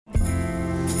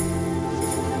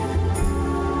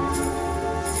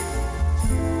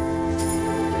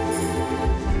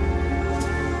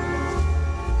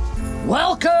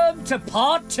to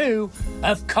part 2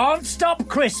 of Can't Stop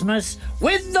Christmas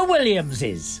with the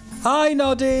Williamses. Hi,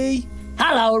 Noddy.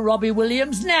 Hello, Robbie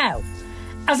Williams. Now,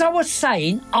 as I was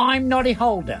saying, I'm Noddy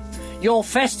Holder, your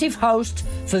festive host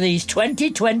for these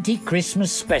 2020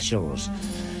 Christmas specials.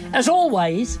 As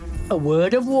always, a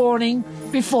word of warning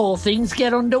before things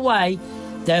get underway.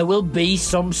 There will be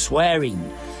some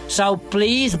swearing, so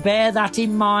please bear that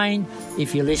in mind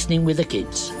if you're listening with the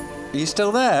kids. Are you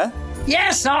still there?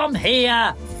 Yes, I'm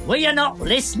here. Were you not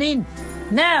listening?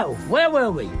 Now, where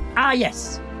were we? Ah,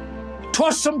 yes.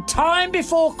 'Twas some time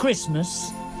before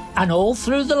Christmas, and all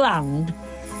through the land,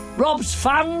 Rob's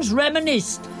fans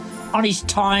reminisced on his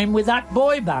time with that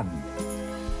boy band.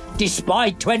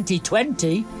 Despite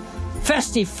 2020,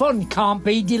 festive fun can't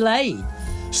be delayed.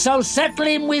 So settle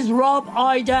in with Rob,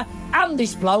 Ida, and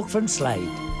this bloke from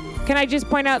Slade. Can I just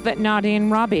point out that Noddy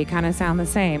and Robbie kind of sound the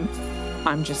same?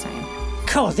 I'm just saying.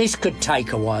 God, this could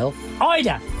take a while.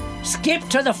 Ida, skip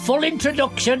to the full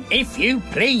introduction, if you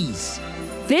please.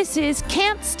 This is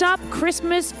Can't Stop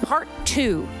Christmas Part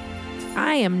 2.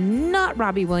 I am not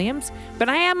Robbie Williams, but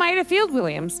I am Ida Field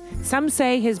Williams. Some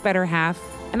say his better half,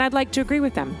 and I'd like to agree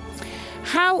with them.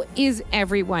 How is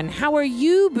everyone? How are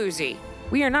you, Boozy?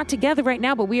 We are not together right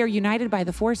now, but we are united by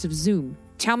the force of Zoom.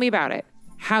 Tell me about it.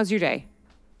 How's your day?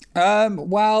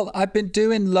 Well, I've been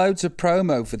doing loads of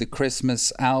promo for the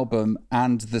Christmas album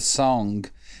and the song.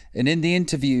 And in the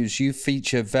interviews, you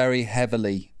feature very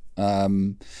heavily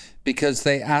because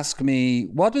they ask me,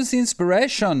 what was the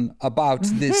inspiration about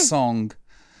this song?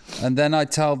 And then I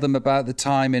tell them about the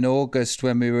time in August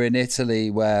when we were in Italy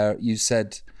where you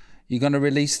said, you're going to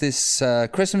release this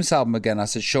Christmas album again? I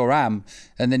said, sure am.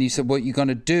 And then you said, what are you going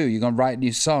to do? You're going to write a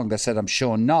new song? I said, I'm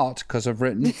sure not, because I've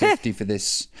written 50 for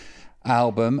this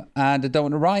album and I don't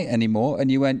want to write anymore.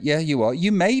 And you went, yeah, you are.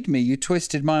 You made me. You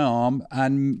twisted my arm.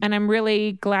 And I'm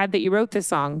really glad that you wrote this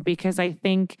song because I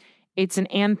think it's an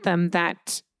anthem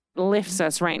that lifts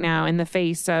us right now in the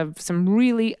face of some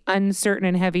really uncertain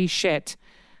and heavy shit.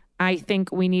 I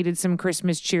think we needed some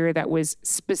Christmas cheer that was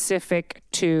specific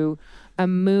to a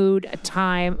mood, a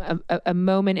time, a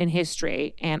moment in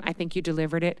history. And I think you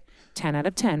delivered it 10 out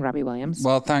of 10, Robbie Williams.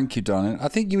 Well, thank you, Donna. I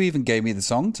think you even gave me the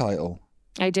song title.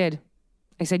 I did.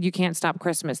 I said, you can't stop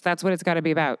Christmas. That's what it's got to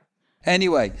be about.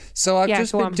 Anyway, so I've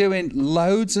just been doing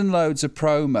loads and loads of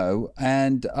promo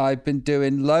and I've been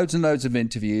doing loads and loads of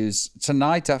interviews.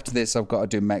 Tonight after this, I've got to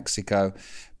do Mexico.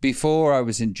 Before I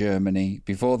was in Germany.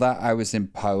 Before that, I was in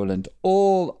Poland,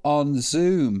 all on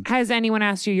Zoom. Has anyone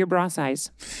asked you your bra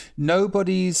size?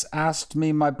 Nobody's asked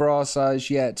me my bra size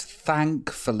yet,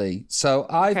 thankfully. So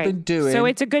I've been doing... So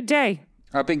it's a good day.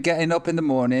 I've been getting up in the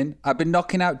morning. I've been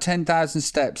knocking out 10,000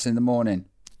 steps in the morning.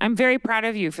 I'm very proud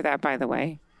of you for that, by the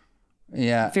way.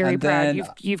 Yeah, very proud.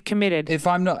 You've committed. If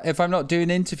I'm not doing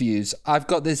interviews, I've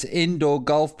got this indoor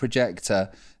golf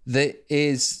projector that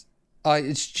is,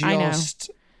 it's just.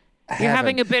 Heaven. You're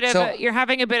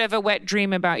having a bit of a wet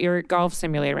dream about your golf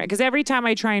simulator, right? Because every time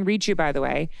I try and reach you, by the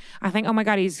way, I think, oh my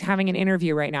God, he's having an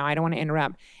interview right now. I don't want to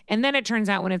interrupt. And then it turns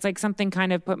out when it's like something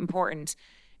kind of important,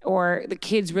 or the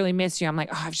kids really miss you, I'm like,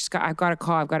 oh, I've got to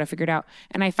call, I've got to figure it out.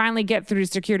 And I finally get through to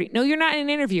security. No, you're not in an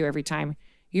interview every time.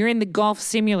 You're in the golf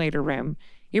simulator room.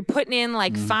 You're putting in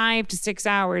like 5 to 6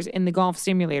 hours in the golf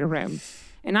simulator room.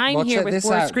 And I'm here with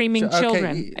 4 screaming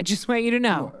children. I just want you to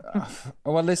know.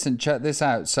 Well, listen, check this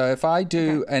out. So if I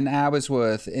do an hour's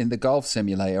worth in the golf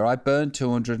simulator, I burn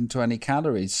 220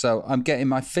 calories. So I'm getting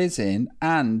my fizz in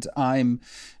and I'm...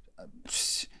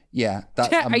 Yeah,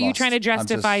 Are you trying to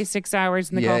justify 6 hours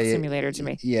in the golf simulator to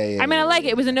me? Yeah. I mean, I like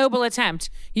it. It was a noble attempt.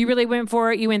 You really went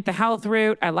for it. You went the health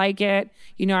route. I like it.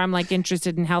 You know, I'm like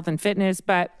interested in health and fitness,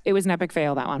 but it was an epic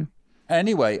fail, that one.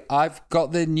 Anyway, I've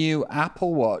got the new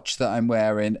Apple Watch that I'm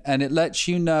wearing, and it lets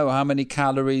you know how many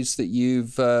calories that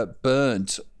you've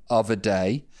burnt of a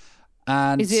day.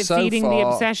 And is it feeding the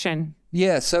obsession?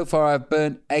 Yeah, so far I've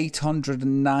burnt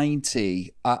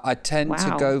 890. I tend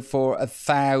to go for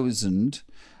 1,000.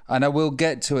 And I will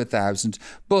get to 1,000.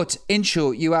 But in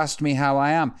short, you asked me how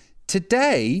I am.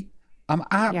 Today, I'm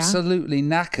absolutely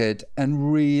knackered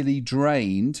and really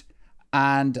drained.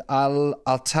 And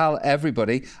I'll tell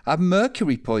everybody, I have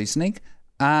mercury poisoning.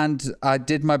 And I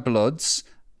did my bloods.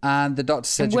 And the doctor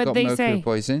said you got mercury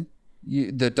poisoning.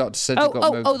 The doctor said you got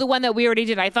mercury. Oh, the one that we already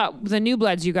did. I thought the new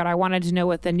bloods you got. I wanted to know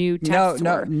what the new tests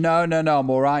were. No. I'm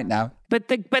all right now. But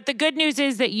the good news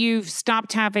is that you've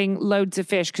stopped having loads of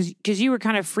fish because you were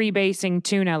kind of freebasing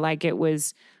tuna like it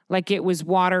was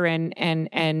water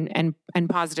and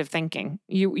positive thinking.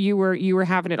 You were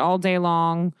having it all day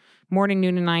long, morning,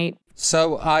 noon, and night.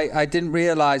 So I didn't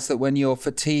realize that when you're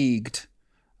fatigued,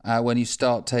 when you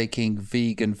start taking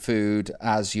vegan food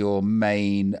as your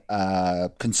main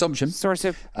consumption source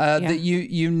of that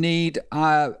you need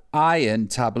iron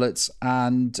tablets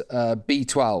and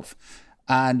B12.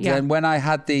 And then when I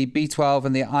had the B12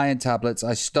 and the iron tablets,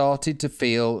 I started to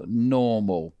feel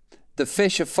normal. The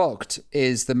fish are fucked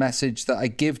is the message that I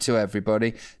give to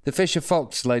everybody. The fish are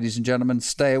fucked, ladies and gentlemen.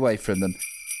 Stay away from them.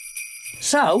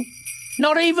 So,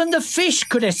 not even the fish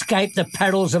could escape the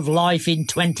perils of life in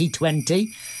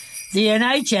 2020. The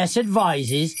NHS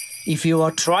advises if you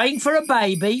are trying for a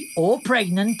baby or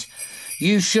pregnant,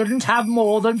 you shouldn't have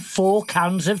more than 4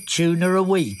 cans of tuna a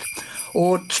week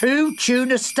or 2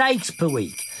 tuna steaks per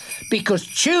week, because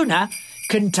tuna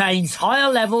contains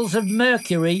higher levels of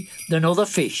mercury than other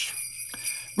fish.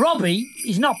 Robbie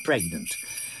is not pregnant,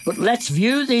 but let's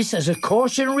view this as a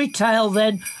cautionary tale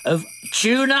then of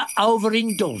tuna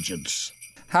overindulgence.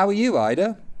 How are you,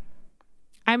 Ida?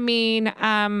 I mean,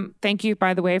 thank you,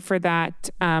 by the way, for that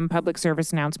public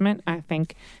service announcement. I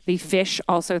think the fish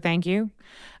also thank you.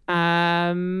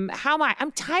 How am I?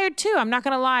 I'm tired too. I'm not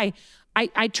going to lie.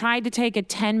 I tried to take a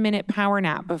 10-minute power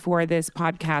nap before this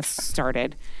podcast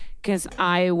started because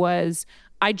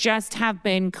I just have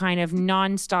been kind of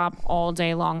nonstop all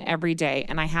day long every day.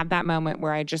 And I had that moment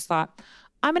where I just thought,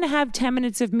 I'm going to have 10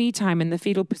 minutes of me time in the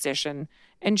fetal position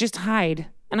and just hide.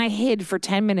 And I hid for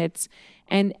 10 minutes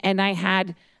and I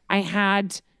had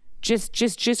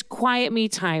just quiet me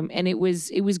time. And it was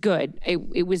good.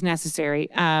 It was necessary.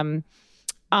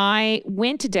 I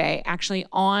went today actually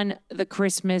on the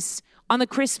Christmas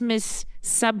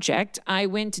subject. I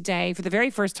went today for the very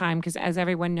first time because, as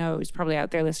everyone knows, probably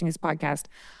out there listening to this podcast,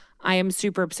 I am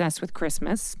super obsessed with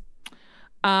Christmas.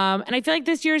 And I feel like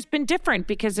this year has been different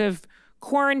because of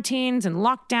quarantines and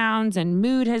lockdowns, and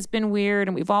mood has been weird,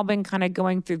 and we've all been kind of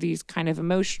going through these kind of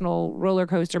emotional roller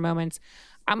coaster moments.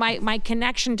 My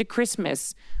connection to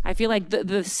Christmas, I feel like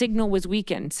the signal was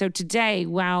weakened. So today,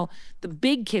 while the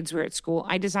big kids were at school,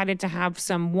 I decided to have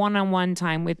some one-on-one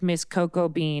time with Miss Coco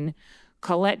Bean,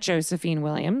 Colette Josephine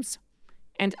Williams.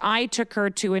 And I took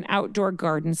her to an outdoor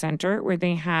garden center where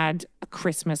they had a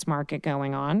Christmas market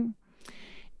going on.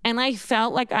 And I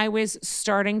felt like I was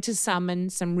starting to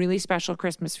summon some really special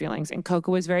Christmas feelings. And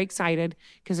Coco was very excited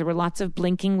because there were lots of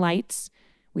blinking lights.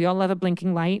 We all love a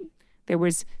blinking light. There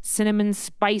was cinnamon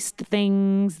spiced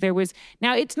things.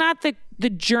 Now it's not the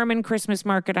German Christmas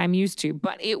market I'm used to,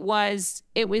 but it was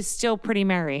still pretty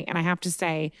merry. And I have to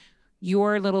say,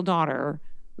 your little daughter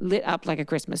lit up like a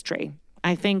Christmas tree.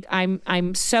 I think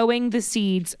I'm sowing the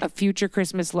seeds of future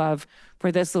Christmas love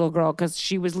for this little girl, because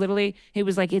she was literally, it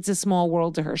was like it's a small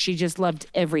world to her. She just loved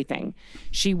everything.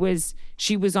 She was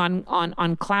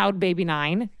on Cloud Baby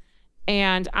 9,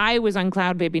 and I was on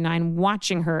Cloud Baby 9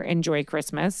 watching her enjoy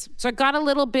Christmas. So I got a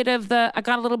little bit of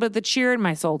the cheer in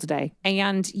my soul today.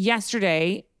 And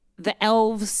yesterday, the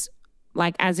elves,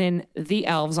 like as in the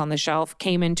elves on the shelf,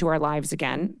 came into our lives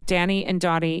again. Danny and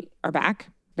Dottie are back.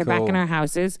 They're back in our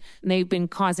houses, and they've been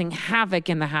causing havoc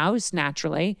in the house,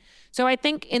 naturally. So I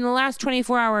think in the last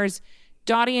 24 hours,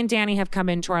 Dottie and Danny have come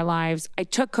into our lives. I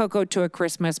took Coco to a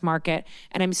Christmas market,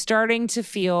 and I'm starting to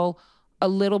feel a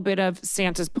little bit of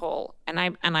Santa's pull. And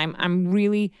I'm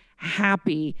really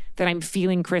happy that I'm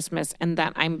feeling Christmas and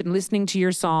that I'm listening to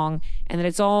your song, and that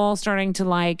it's all starting to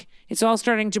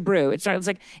brew. It's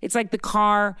like the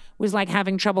car was like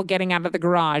having trouble getting out of the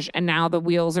garage, and now the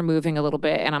wheels are moving a little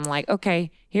bit, and I'm like,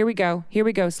 okay, here we go,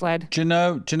 sled. Do you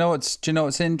know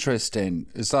what's interesting?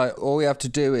 It's like all we have to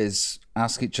do is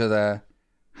ask each other,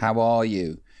 how are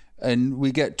you? And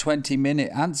we get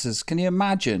 20-minute answers. Can you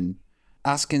imagine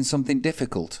asking something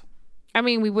difficult? I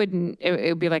mean, we wouldn't. It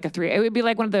would be like it would be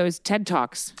like one of those TED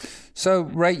Talks. So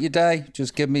rate your day.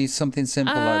 Just give me something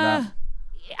simple like that.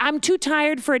 I'm too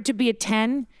tired for it to be a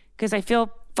 10 because I feel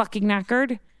fucking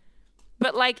knackered.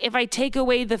 But like, if I take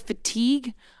away the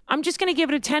fatigue, I'm just going to give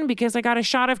it a 10 because I got a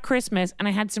shot of Christmas and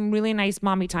I had some really nice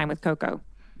mommy time with Coco.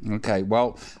 Okay,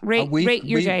 well, rate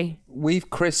your day. We've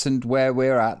christened where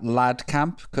we're at Lad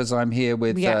Camp because I'm here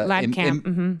with Lad Camp.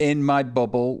 In my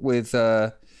bubble with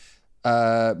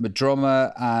my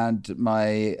drummer and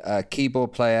my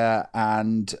keyboard player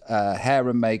and hair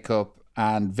and makeup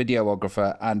and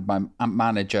videographer and my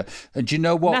manager. And do you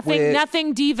know what?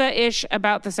 Nothing diva-ish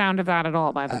about the sound of that at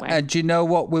all, by the way. And do you know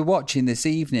what we're watching this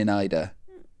evening, Ida?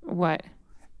 What?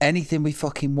 Anything we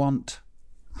fucking want.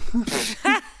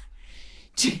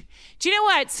 Do you know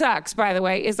what sucks, by the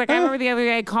way? Is like, I remember the other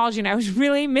day I called you and I was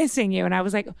really missing you. And I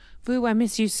was like, Boo, I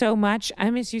miss you so much. I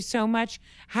miss you so much.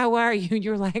 How are you?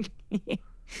 You're like,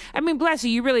 I mean, bless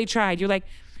you. You really tried. You're like,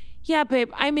 Yeah, babe,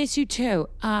 I miss you too.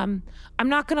 I'm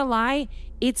not gonna lie,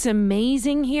 it's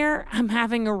amazing here. I'm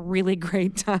having a really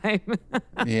great time.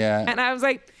 Yeah. And I was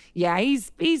like, yeah,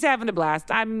 he's having a blast.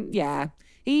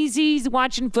 He's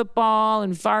watching football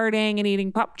and farting and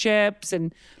eating pop chips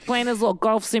and playing his little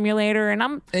golf simulator.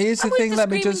 And Here's the thing. Let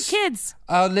me just kids.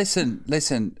 Oh, listen.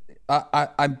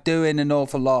 I'm doing an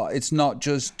awful lot. It's not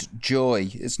just joy.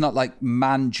 It's not like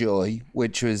Man Joy,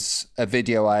 which was a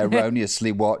video I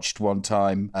erroneously watched one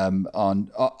time on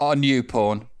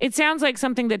YouPorn. It sounds like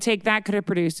something that Take That could have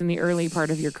produced in the early part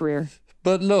of your career.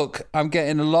 But look, I'm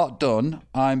getting a lot done.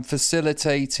 I'm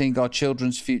facilitating our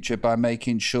children's future by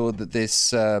making sure that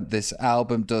this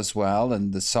album does well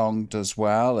and the song does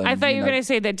well. And, I thought you were going to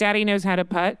say that Daddy knows how to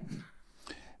putt.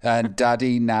 And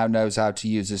Daddy now knows how to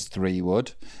use his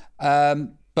 3-wood.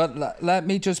 But let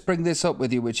me just bring this up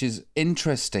with you, which is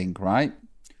interesting, right?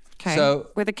 Okay.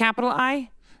 So, with a capital I?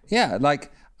 Yeah,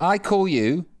 like I call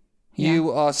you. Yeah.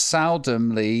 You're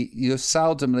seldomly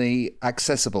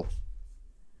accessible.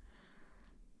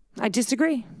 I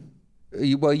disagree.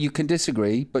 Well, you can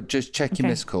disagree, but just check your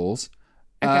missed calls.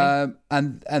 Okay.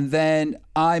 And then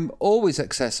I'm always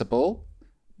accessible,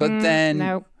 but then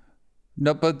no.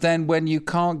 But then when you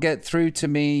can't get through to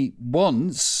me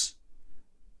once,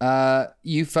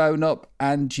 you phone up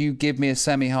and you give me a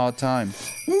semi-hard time.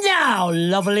 Now,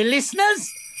 lovely listeners,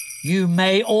 you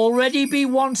may already be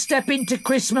one step into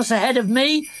Christmas ahead of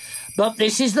me, but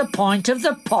this is the point of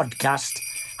the podcast.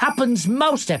 Happens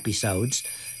most episodes.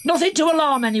 Nothing to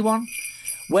alarm anyone,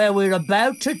 where we're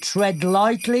about to tread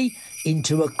lightly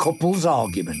into a couple's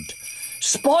argument.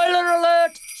 Spoiler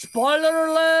alert! Spoiler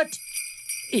alert!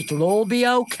 It'll all be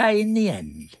okay in the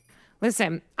end.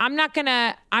 Listen, I am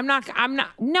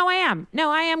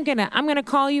gonna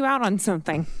call you out on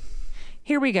something.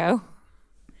 Here we go.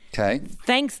 Okay.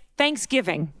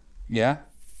 Thanksgiving. Yeah?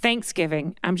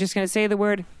 Thanksgiving. I'm just gonna say the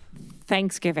word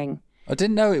Thanksgiving. I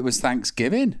didn't know it was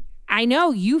Thanksgiving. I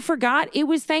know, you forgot it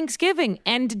was Thanksgiving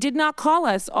and did not call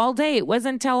us all day. It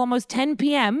wasn't until almost 10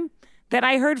 p.m. that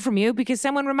I heard from you because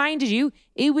someone reminded you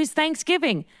it was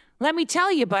Thanksgiving. Let me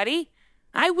tell you, buddy,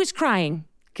 I was crying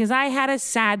because I had a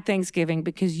sad Thanksgiving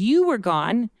because you were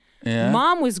gone,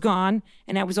 Mom was gone,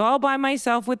 and I was all by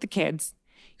myself with the kids.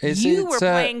 You were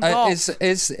playing golf.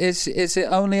 Is it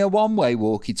only a one-way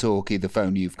walkie-talkie, the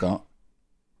phone you've got?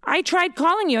 I tried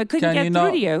calling you. I couldn't get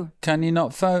through to you. Can you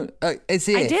not phone? I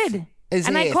did.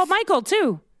 I called Michael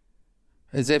too.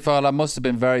 As if I must have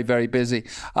been very, very busy.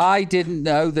 I didn't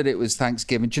know that it was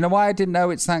Thanksgiving. Do you know why I didn't know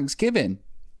it's Thanksgiving?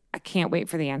 I can't wait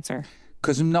for the answer.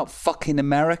 Because I'm not fucking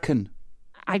American.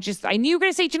 I knew you were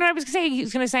going to say, do you know what I was going to say? He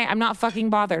was going to say, I'm not fucking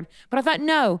bothered. But I thought,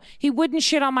 no, he wouldn't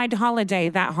shit on my holiday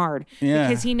that hard. Yeah.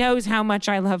 Because he knows how much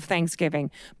I love Thanksgiving.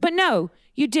 But no,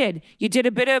 you did. You did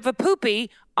a bit of a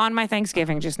poopy on my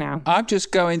Thanksgiving just now. I'm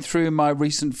just going through my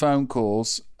recent phone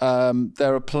calls.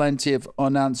 There are plenty of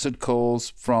unanswered calls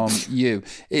from you,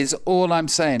 is all I'm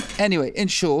saying. Anyway, in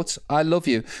short, I love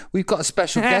you. We've got a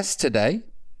special guest today.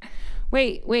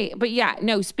 Wait. But yeah,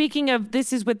 no, speaking of,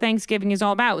 this is what Thanksgiving is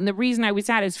all about. And the reason I was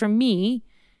sad is for me,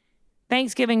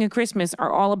 Thanksgiving and Christmas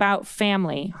are all about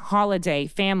family, holiday,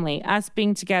 family, us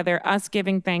being together, us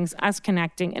giving thanks, us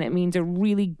connecting. And it means a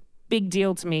really big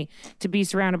deal to me to be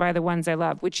surrounded by the ones I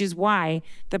love, which is why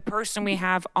the person we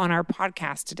have on our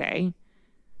podcast today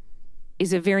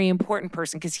is a very important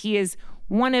person because he is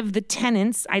one of the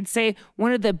tenants, I'd say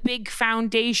one of the big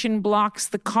foundation blocks,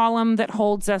 the column that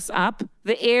holds us up,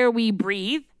 the air we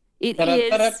breathe. It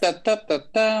is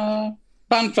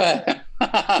Funfair.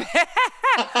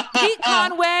 Pete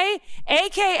Conway,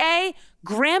 a.k.a.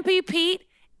 Grampy Pete,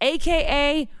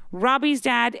 a.k.a. Robbie's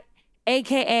dad,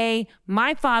 a.k.a.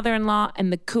 my father-in-law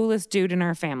and the coolest dude in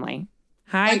our family.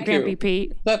 Hi, Thank Grampy you.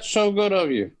 Pete. That's so good of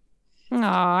you. Oh,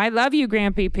 I love you,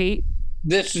 Grampy Pete.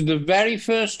 This is the very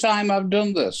first time I've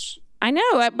done this. I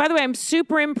know. By the way, I'm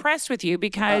super impressed with you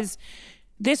because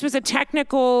this was a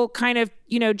technical kind of,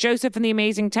 Joseph and the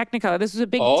Amazing Technicolor. This was a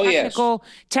big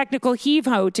technical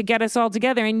heave-ho to get us all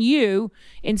together. And you,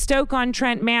 in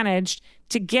Stoke-on-Trent, managed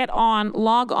to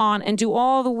log on, and do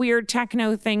all the weird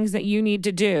techno things that you need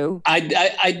to do.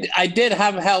 I did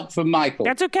have help from Michael.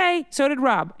 That's okay. So did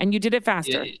Rob, and you did it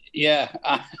faster. Yeah.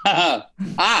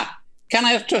 Can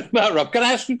I talk about Rob? Can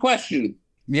I ask you a question?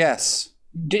 Yes.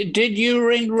 Did you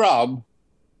ring Rob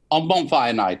on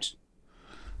Bonfire Night?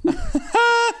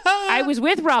 I was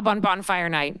with Rob on Bonfire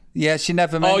Night. Yeah, she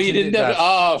never mentioned it. Oh, you didn't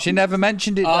know? She never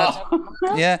mentioned it.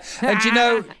 Yeah.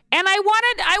 And and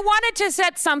I wanted to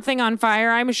set something on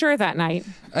fire, I'm sure, that night.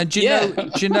 And do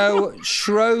you know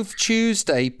Shrove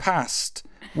Tuesday passed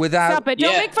without Stop it.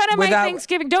 Don't make fun of my without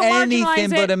Thanksgiving. Don't anything marginalize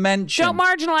it. but a mention. Don't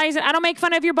marginalize it. I don't make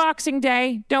fun of your Boxing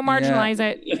Day. Don't marginalize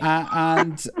it.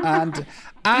 And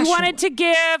Ash, You wanted to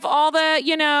give all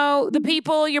the, the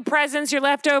people your presents, your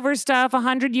leftover stuff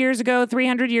 100 years ago,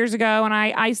 300 years ago, and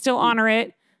I still honor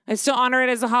it. I still honor it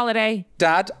as a holiday.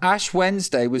 Dad, Ash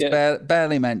Wednesday was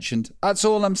barely mentioned. That's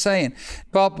all I'm saying.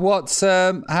 Bob,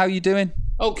 how you doing?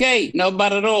 Okay, not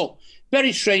bad at all.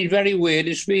 Very strange, very weird.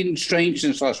 It's been strange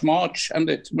since last March, and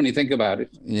when you think about it.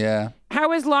 Yeah.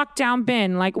 How has lockdown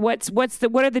been? Like, what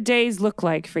do the days look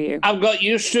like for you? I've got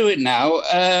used to it now.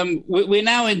 We're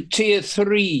now in tier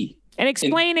 3. And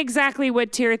explain exactly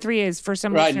what tier 3 is for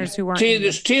some listeners who weren't.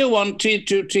 There's tier 1, tier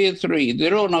 2, tier 3.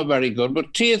 They're all not very good,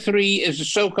 but tier 3 is the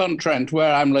Stoke-on-Trent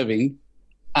where I'm living,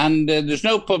 and there's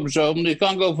no pubs open. You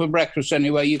can't go for breakfast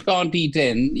anywhere. You can't eat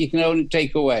in. You can only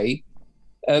take away.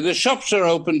 The shops are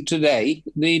open today,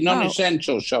 the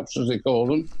non-essential shops, as they call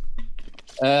them.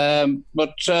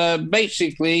 But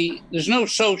basically, there's no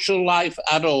social life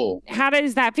at all. How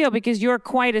does that feel? Because you're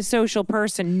quite a social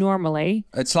person normally.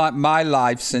 It's like my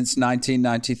life since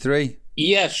 1993.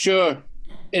 Yes, sure.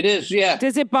 It is, yeah.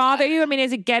 Does it bother you? I mean,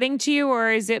 is it getting to you,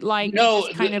 or is it like... No,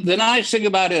 the nice thing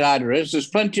about it, Ida, is there's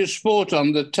plenty of sport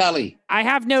on the telly. I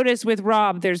have noticed with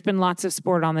Rob, there's been lots of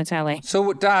sport on the telly.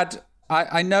 So, Dad,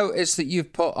 I noticed that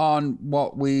you've put on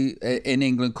what we in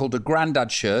England called a granddad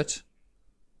shirt.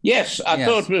 Yes, I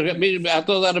thought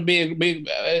that'd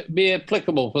be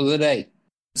applicable for the day.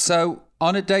 So,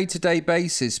 on a day-to-day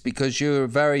basis, because you're a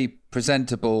very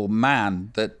presentable man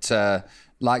that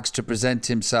likes to present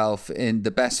himself in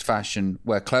the best fashion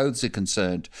where clothes are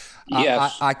concerned,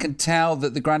 yes. I can tell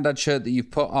that the granddad shirt that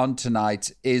you've put on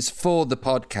tonight is for the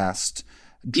podcast,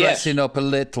 dressing up a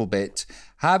little bit.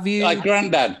 Have you, like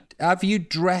granddad? Have you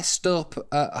dressed up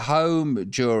at home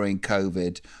during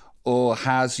COVID? Or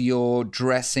has your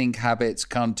dressing habits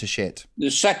gone to shit?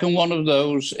 The second one of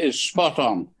those is spot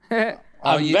on.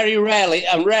 I'm rarely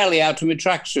out of my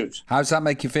tracksuit. How does that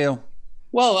make you feel?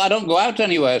 Well, I don't go out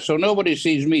anywhere, so nobody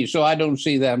sees me, so I don't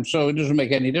see them, so it doesn't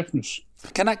make any difference.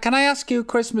 Can I ask you a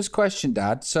Christmas question,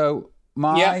 Dad? So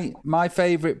my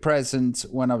favourite present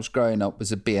when I was growing up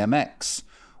was a BMX.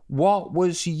 What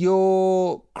was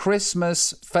your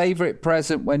Christmas favourite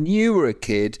present when you were a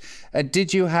kid? And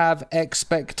did you have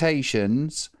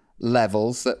expectations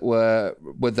levels that were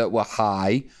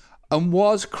high? And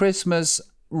was Christmas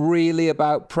really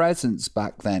about presents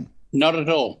back then? Not at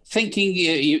all. Thinking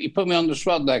you put me on the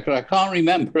spot there because I can't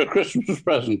remember a Christmas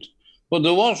present. But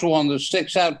there was one that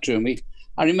sticks out to me.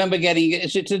 I remember getting,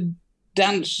 is it a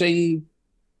dancing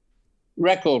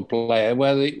record player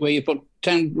where you put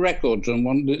 10 records on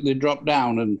one, they drop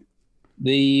down, and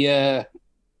the...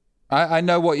 I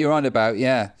know what you're on about,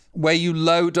 yeah. Where you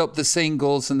load up the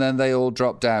singles and then they all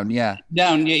drop down, yeah.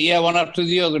 Down, yeah, one after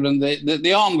the other, and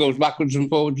the arm goes backwards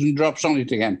and forwards and drops on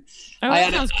it again. Oh,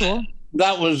 that sounds cool.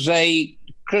 That was a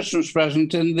Christmas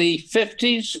present in the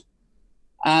 50s,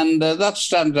 and that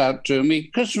stands out to me.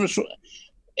 Christmas...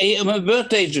 My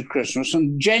birthday's at Christmas,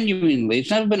 and genuinely, it's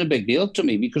never been a big deal to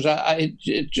me because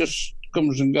it just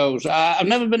comes and goes. I've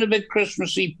never been a big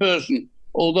Christmassy person,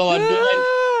 although I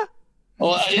do.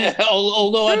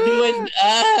 Although I do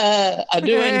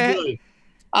enjoy.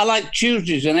 I like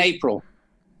Tuesdays in April.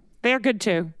 They're good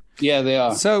too. Yeah, they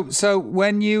are. So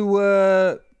when you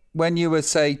were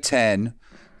say 10.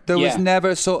 There was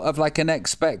never sort of like an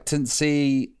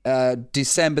expectancy,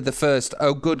 December the 1st,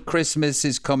 oh, good, Christmas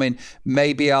is coming,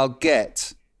 maybe I'll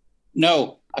get.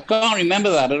 No, I can't remember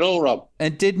that at all, Rob.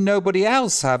 And did nobody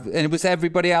else have, and was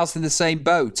everybody else in the same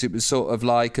boat? It was sort of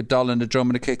like a doll and a drum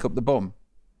and a kick up the bum.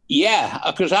 Yeah,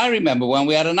 because I remember when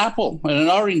we had an apple and an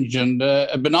orange and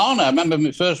a banana. I remember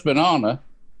my first banana.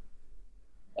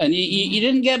 And you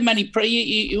didn't get many,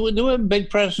 there were big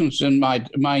presents in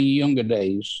my younger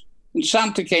days. And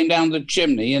Santa came down the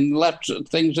chimney and left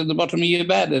things at the bottom of your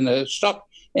bed in a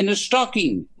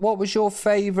stocking. What was your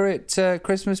favourite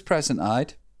Christmas present,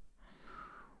 Ide?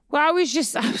 Well, I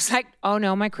was like, oh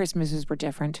no, my Christmases were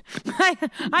different.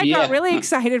 I got really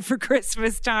excited for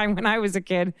Christmas time when I was a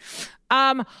kid.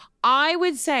 I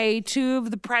would say two of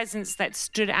the presents that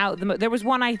stood out. There was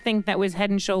one I think that was head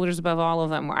and shoulders above all of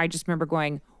them, where I just remember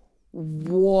going,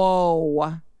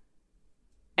 whoa.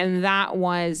 And that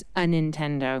was a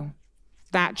Nintendo.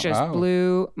 That just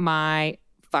blew my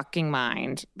fucking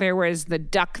mind. There was the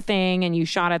duck thing and you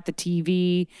shot at the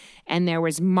TV, and there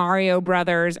was Mario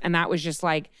Brothers, and that was just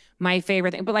like my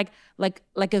favorite thing. But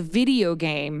like a video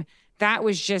game, that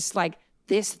was just like,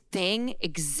 this thing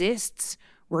exists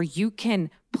where you can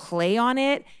play on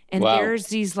it, and there's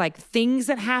these like things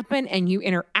that happen and you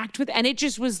interact with, and it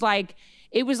just was like,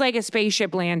 it was like a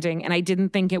spaceship landing, and I didn't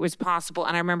think it was possible.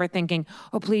 And I remember thinking,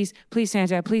 oh, please, please,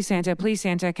 Santa, please, Santa, please,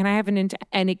 Santa, can I have an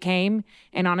and it came.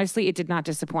 And honestly, it did not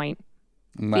disappoint.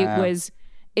 Wow.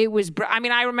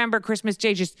 I remember Christmas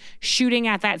Day just shooting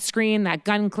at that screen, that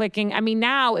gun clicking. I mean,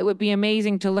 now it would be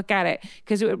amazing to look at it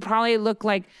because it would probably look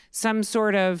like some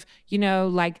sort of,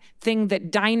 like thing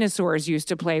that dinosaurs used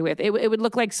to play with. It would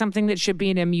look like something that should be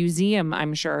in a museum,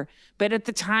 I'm sure. But at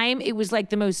the time, it was like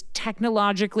the most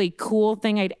technologically cool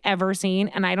thing I'd ever seen.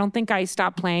 And I don't think I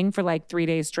stopped playing for like 3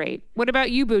 days straight. What about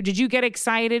you, Boo? Did you get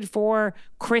excited for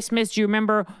Christmas? Do you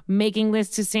remember making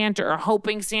lists to Santa or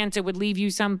hoping Santa would leave you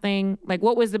something? Like,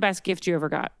 what was the best gift you ever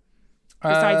got?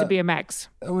 Besides a BMX?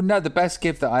 No, the best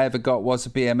gift that I ever got was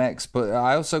a BMX, but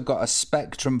I also got a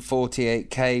Spectrum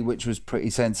 48K, which was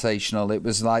pretty sensational. It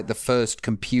was like the first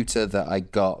computer that I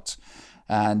got.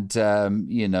 And,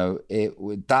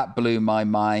 that blew my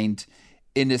mind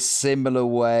in a similar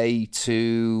way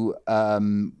to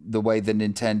the way the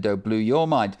Nintendo blew your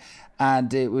mind.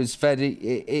 And it was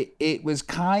it was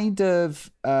kind of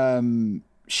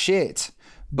shit.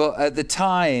 But at the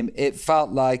time, it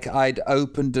felt like I'd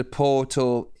opened a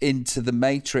portal into the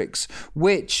Matrix,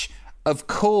 which, of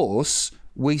course,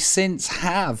 we since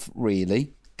have,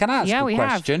 really. Can I ask a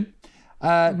question?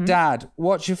 Dad,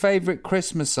 what's your favourite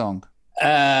Christmas song?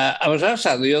 I was asked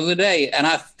that the other day, and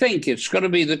I think it's got to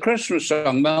be the Christmas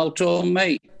song, Mel Told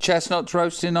Me. Chestnuts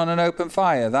Roasting on an Open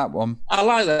Fire, that one. I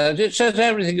like that. It says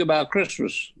everything about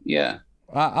Christmas. Yeah.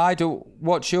 I do.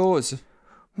 What's yours?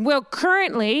 Well,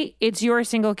 currently, it's Your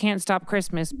Single Can't Stop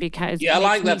Christmas because I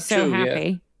like that me so too, happy.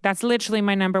 Yeah. That's literally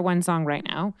my number one song right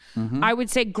now. Mm-hmm. I would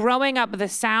say growing up, the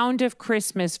sound of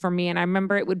Christmas for me, and I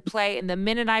remember it would play, and the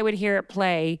minute I would hear it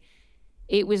play,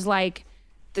 it was like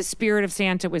the spirit of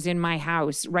Santa was in my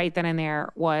house right then and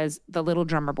there, was The Little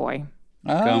Drummer Boy.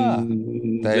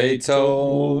 They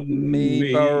told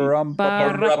me.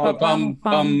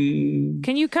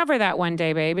 Can you cover that one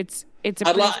day, babe? It's a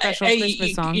pretty special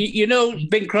Christmas song.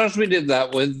 Bing Crosby did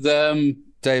that with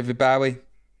David Bowie.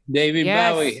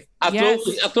 Bowie. I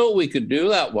thought we could do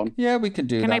that one. Yeah, we can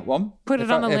do that one. Put it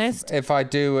on the list. If I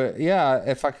do it,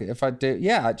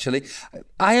 actually,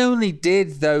 I only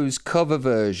did those cover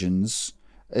versions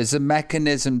as a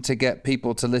mechanism to get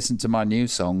people to listen to my new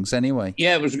songs anyway.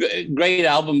 Yeah, it was a great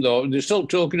album, though. They're still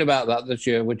talking about that this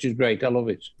year, which is great. I love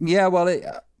it. Yeah, well,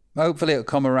 hopefully it'll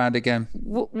come around again.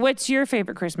 What's your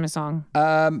favorite Christmas song?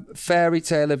 Fairy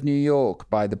Tale of New York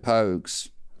by the Pogues.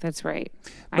 That's right.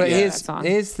 But here's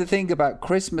the thing about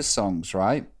Christmas songs,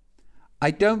 right?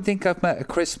 I don't think I've met a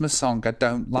Christmas song I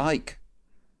don't like.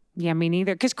 Yeah, me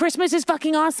neither. Because Christmas is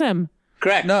fucking awesome.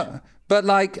 Correct. No, but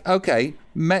okay,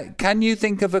 can you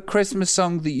think of a Christmas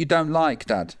song that you don't like,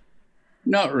 Dad?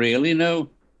 Not really,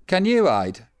 no. Can you,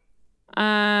 Ide?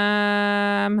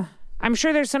 I'm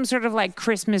sure there's some sort of like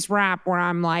Christmas rap where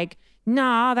I'm like,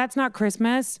 nah, that's not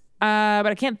Christmas. But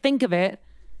I can't think of it.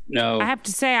 No. I have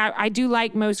to say, I do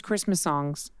like most Christmas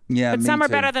songs. Yeah, but some are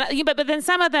too. better than. But then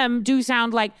some of them do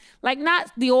sound like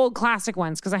not the old classic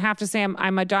ones, because I have to say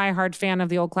I'm a diehard fan of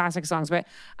the old classic songs. But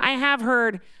I have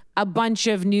heard a bunch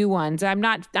of new ones. I'm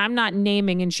not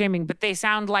naming and shaming, but they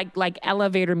sound like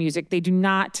elevator music. They do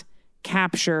not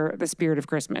capture the spirit of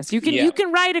Christmas. You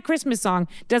can write a Christmas song,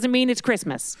 doesn't mean it's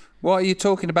Christmas. What are you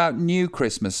talking about? New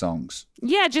Christmas songs?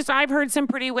 Yeah, just I've heard some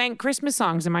pretty wank Christmas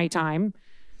songs in my time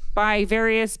by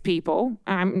various people.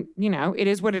 It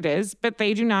is what it is, but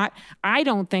they do not. I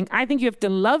think you have to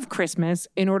love Christmas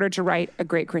in order to write a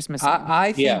great Christmas song.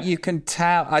 I think you can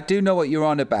tell. I do know what you're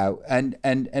on about.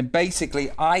 And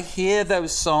basically, I hear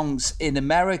those songs in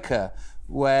America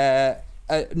where,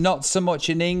 not so much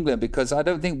in England, because I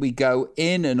don't think we go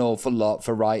in an awful lot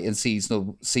for writing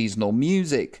seasonal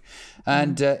music.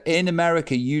 And in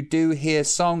America, you do hear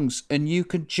songs and you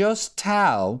could just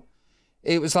tell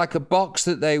it was like a box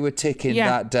that they were ticking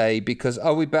that day because,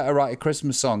 we better write a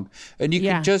Christmas song. And you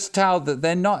can just tell that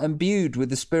they're not imbued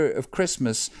with the spirit of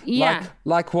Christmas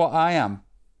like what I am.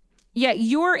 Yeah,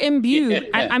 you're imbued.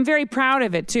 I'm very proud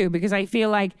of it, too, because I feel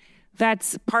like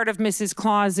that's part of Mrs.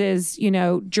 Claus's,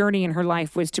 journey in her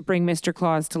life was to bring Mr.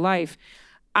 Claus to life.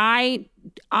 I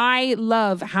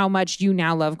love how much you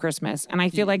now love Christmas, and I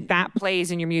feel like that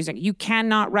plays in your music. You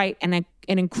cannot write an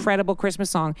incredible Christmas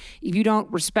song if you don't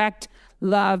respect,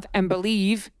 love, and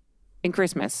believe in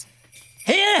Christmas.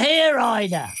 Hear, hear,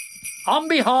 Ida. On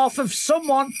behalf of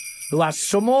someone who has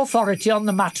some authority on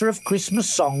the matter of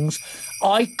Christmas songs,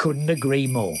 I couldn't agree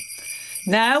more.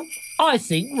 Now, I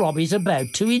think Robbie's about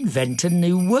to invent a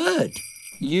new word.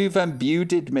 You've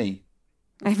imbued me.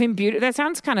 I've imbued. That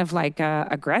sounds kind of like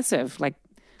aggressive. Like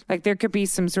there could be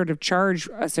some sort of charge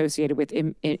associated with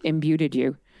imbued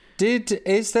you.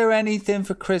 Is there anything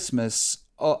for Christmas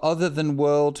other than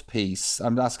world peace?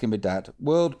 I'm asking my dad.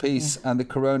 World peace and the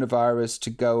coronavirus to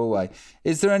go away.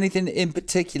 Is there anything in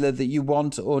particular that you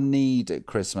want or need at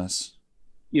Christmas?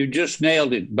 You just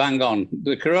nailed it, bang on.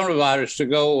 The coronavirus to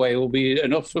go away will be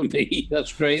enough for me.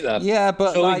 That's great, that. Yeah,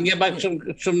 but so we can get back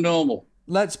some normal.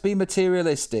 Let's be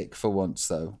materialistic for once,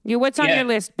 though. Yeah, what's on your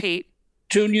list, Pete?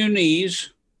 2 new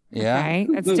knees. Yeah. Okay,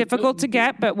 that's difficult to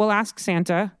get, but we'll ask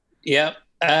Santa. Yeah.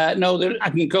 No, I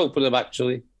can cope with them,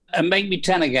 actually. And make me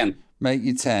 10 again. Make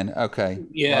you 10. Okay.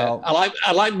 Yeah. Well,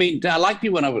 I like me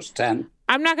when I was 10.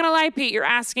 I'm not going to lie, Pete. You're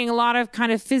asking a lot of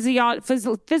kind of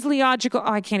physiological.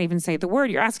 Oh, I can't even say the word.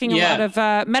 You're asking a lot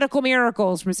of medical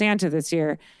miracles from Santa this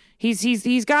year.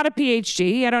 He's got a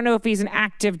PhD. I don't know if he's an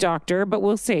active doctor, but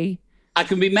we'll see. I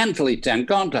can be mentally 10,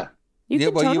 can't I?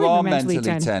 You are mentally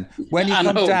 10. When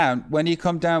you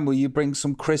come down, will you bring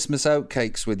some Christmas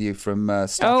oatcakes with you from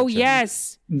Staffordshire? Oh,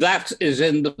 yes. That is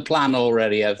in the plan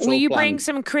already. Will you bring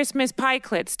some Christmas pie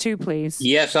clits too, please?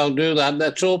 Yes, I'll do that.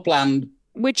 That's all planned.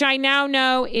 Which I now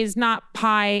know is not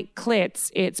pie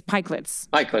clits, it's pie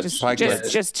clits. Pie clits.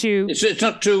 Just two. It's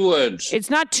not 2 words. It's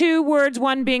not 2 words,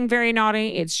 one being very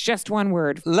naughty. It's just 1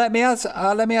 word. Let me ask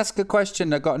a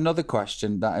question. I got another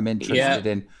question that I'm interested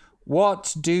in.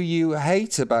 What do you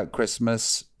hate about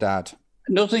Christmas, Dad?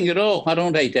 Nothing at all. I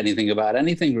don't hate anything about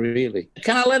anything, really.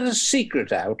 Can I let a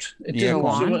secret out? Go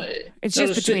on. It's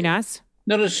just between us.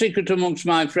 Not a secret amongst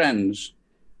my friends.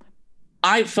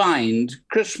 I find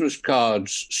Christmas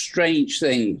cards strange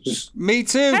things. Me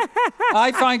too.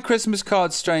 I find Christmas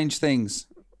cards strange things.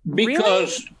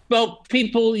 Because, well,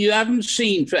 people you haven't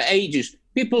seen for ages,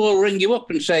 people will ring you up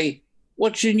and say,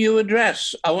 what's your new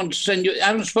address? I want to send you. I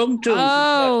haven't spoken to them.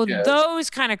 Oh,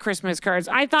 those kind of Christmas cards.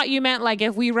 I thought you meant like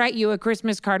if we write you a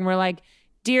Christmas card and we're like,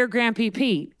 Dear Grampy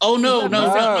Pete. Oh, no.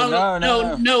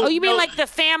 Oh, you mean like the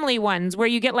family ones where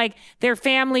you get like their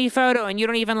family photo and you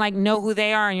don't even like know who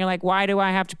they are. And you're like, why do I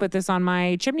have to put this on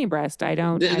my chimney breast? I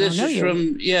don't know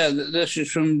you. This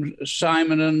is from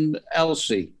Simon and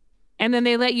Elsie. And then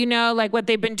they let you know like what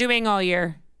they've been doing all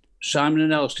year. Simon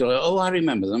and Elsie. Oh, I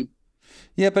remember them.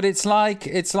 Yeah, but it's like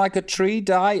a tree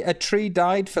died. A tree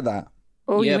died for that.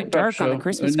 Oh, you went dark on the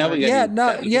Christmas card.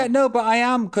 But I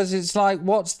am, because it's like,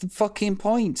 what's the fucking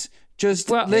point? Just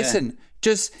listen.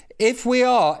 Just if we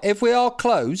are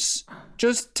close,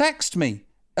 just text me,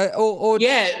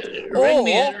 ring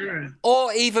me,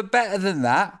 or even better than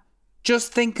that,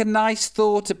 just think a nice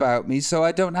thought about me so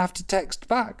I don't have to text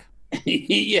back.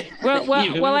 Yeah.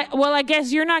 Well, I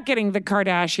guess you're not getting the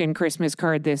Kardashian Christmas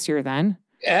card this year, then.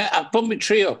 I put my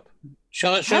tree up.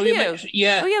 Shall I show you?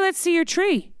 Yeah. Oh, yeah, let's see your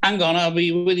tree. Hang on, I'll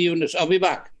be with you in this. I'll be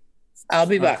back.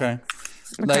 Okay.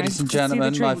 Ladies and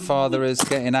gentlemen, my father is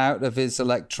getting out of his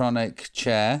electronic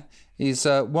chair. He's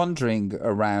wandering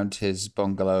around his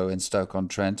bungalow in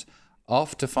Stoke-on-Trent,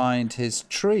 off to find his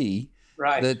tree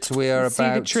that we are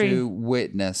about to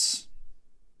witness.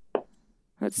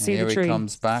 Let's see the tree. Here he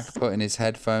comes back, putting his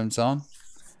headphones on.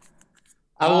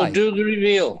 I will do the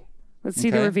reveal. Let's see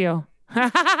the reveal. Can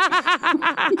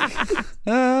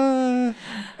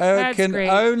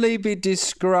only be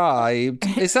described.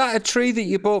 Is that a tree that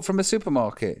you bought from a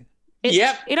supermarket?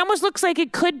 Yep. It almost looks like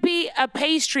it could be a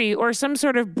pastry or some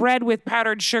sort of bread with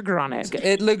powdered sugar on it.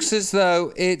 It looks as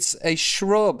though it's a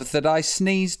shrub that I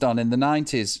sneezed on in the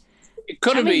 90s. It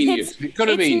could have been. It could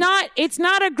have been. It's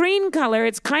not a green color.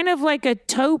 It's kind of like a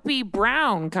taupey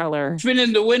brown color. It's been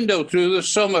in the window through the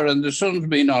summer and the sun's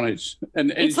been on it.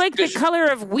 And it's like the color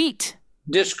of wheat.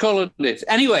 Discolored it.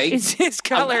 Anyway, it's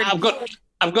discolored.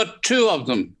 I've got 2 of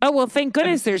them. Oh, well, thank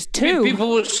goodness there's 2.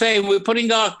 People were saying we're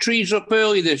putting our trees up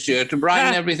early this year to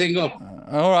brighten everything up.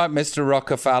 All right, Mr.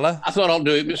 Rockefeller. I thought I'll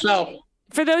do it myself.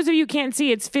 For those of you who can't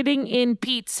see, it's fitting in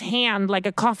Pete's hand like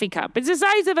a coffee cup. It's the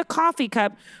size of a coffee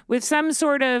cup with some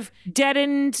sort of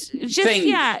deadened,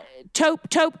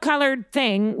 taupe colored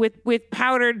thing with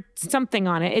powdered something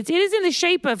on it. It is in the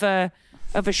shape of a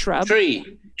shrub.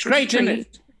 Tree. It's great, isn't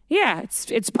it? Yeah,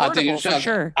 it's portable for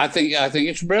sure. I think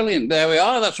it's brilliant. There we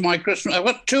are. That's my Christmas. I've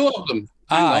got 2 of them.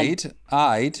 I'd.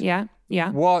 Yeah.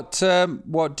 What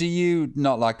do you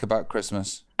not like about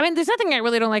Christmas? I mean, there's nothing I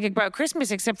really don't like about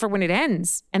Christmas except for when it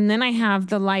ends. And then I have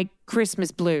the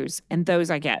Christmas blues, and those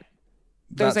I get.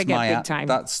 Those I get big time.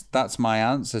 That's my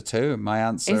answer too. My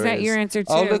answer is that your answer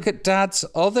too? Oh, look at Dad's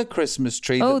other Christmas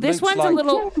tree. Oh, this one's like a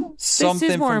little something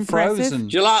this is more from impressive. Frozen.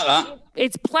 Do you like that?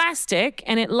 It's plastic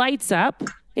and it lights up.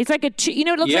 It's like it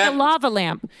looks like a lava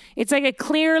lamp. It's like a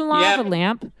clear lava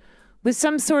lamp with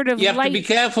some sort of light. You have to be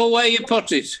careful where you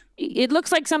put it. It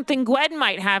looks like something Gwen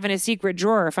might have in a secret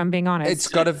drawer, if I'm being honest. It's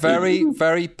got a very,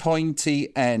 very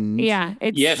pointy end. Yeah.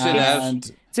 Yes, it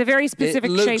has. It's a very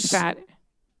specific shape, that.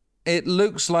 It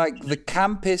looks like the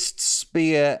campest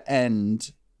spear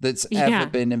end that's ever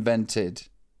been invented.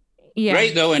 Yeah.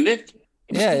 Great though, isn't it?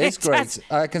 Yeah, it's great.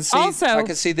 I can see. Also, I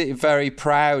can see that you're very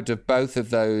proud of both of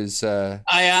those. I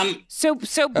am. So,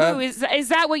 Boo, is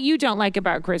that what you don't like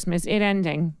about Christmas? It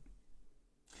ending.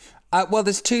 Well,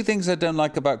 there's two things I don't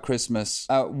like about Christmas.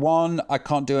 One, I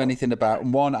can't do anything about,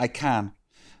 and one I can.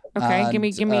 Okay, and, give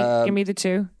me the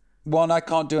two. One I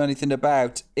can't do anything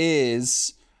about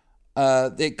is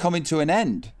it coming to an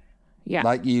end. Yeah,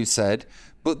 like you said.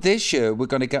 But this year, we're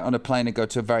going to get on a plane and go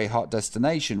to a very hot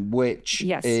destination, which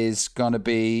is going to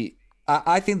be...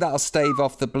 I think that'll stave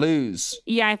off the blues.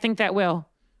 Yeah, I think that will.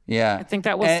 Yeah. I think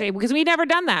that will stave... Because we've never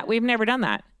done that. We've never done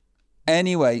that.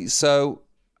 Anyway, so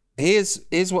here's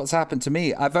what's happened to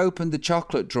me. I've opened the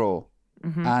chocolate drawer,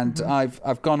 and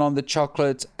I've gone on the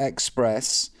Chocolate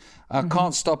Express. I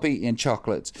can't stop eating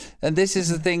chocolate. And this is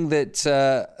the thing that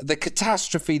the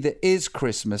catastrophe that is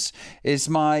Christmas is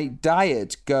my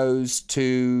diet goes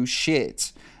to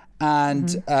shit.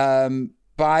 And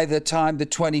by the time the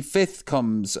 25th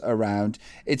comes around,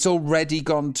 it's already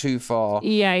gone too far.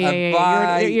 Yeah.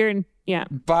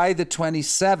 By the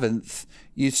 27th,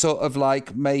 you sort of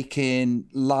like making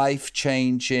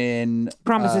life-changing...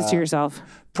 Promises to yourself.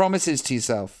 Promises to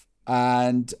yourself.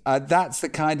 And that's the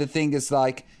kind of thing is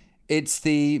like... It's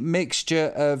the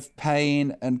mixture of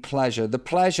pain and pleasure. The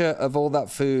pleasure of all that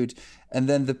food and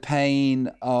then the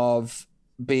pain of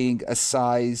being a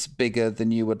size bigger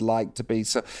than you would like to be.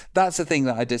 So that's the thing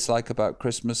that I dislike about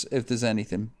Christmas, if there's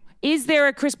anything. Is there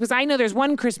a Christmas? I know there's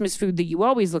one Christmas food that you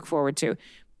always look forward to.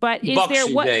 But is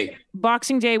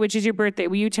Boxing Day, which is your birthday.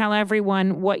 Will you tell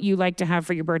everyone what you like to have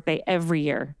for your birthday every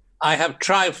year? I have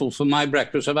trifle for my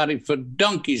breakfast. I've had it for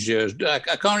donkey's years. I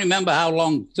can't remember how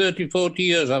long, 30, 40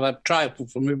 years I've had trifle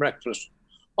for my breakfast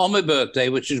on my birthday,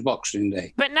 which is Boxing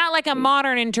Day. But not like a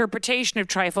modern interpretation of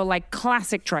trifle, like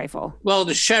classic trifle. Well,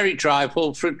 the sherry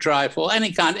trifle, fruit trifle,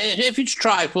 any kind. If it's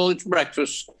trifle, it's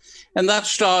breakfast. And that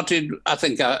started, I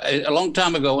think, a long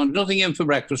time ago, and nothing in for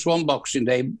breakfast, one Boxing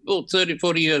Day, 30,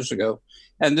 40 years ago.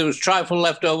 And there was trifle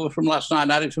left over from last night.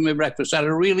 I had it for my breakfast. I had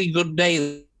a really good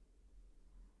day.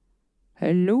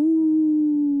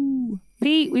 Hello.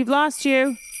 Pete, we've lost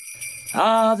you.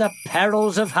 The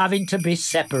perils of having to be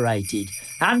separated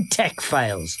and tech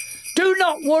fails. Do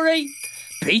not worry.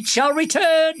 Pete shall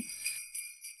return.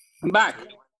 I'm back.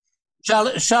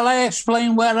 Shall I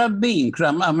explain where I've been?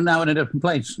 Because I'm now in a different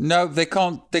place. No, they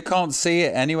can't see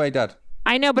it anyway, Dad.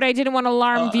 I know, but I didn't want to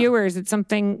alarm viewers that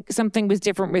something was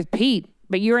different with Pete.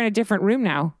 But you're in a different room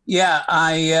now. Yeah,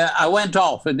 I went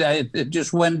off. It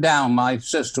just went down. My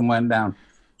system went down.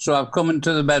 So I've come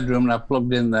into the bedroom and I've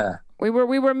plugged in there. We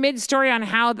were mid-story on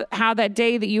how that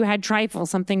day that you had trifle,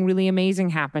 something really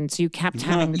amazing happened. So you kept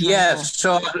having the trifle. Yes,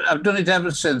 so I've done it ever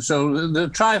since. So the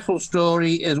trifle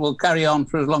story will carry on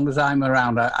for as long as I'm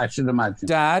around, I should imagine.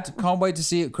 Dad, can't wait to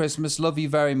see you at Christmas. Love you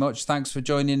very much. Thanks for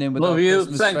joining in with our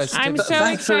Christmas Thanks. festival. I'm so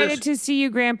excited to see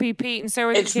you, Grampy Pete, and so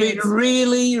are the kids. It's been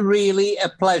really, really a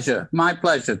pleasure. My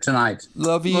pleasure tonight.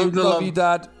 Love you. Love you,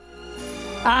 Dad.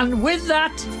 And with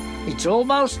that, it's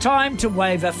almost time to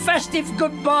wave a festive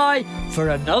goodbye for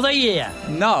another year.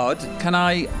 Nod, can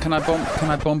I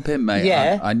bump in, mate?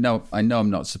 Yeah. I know I'm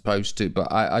not supposed to, but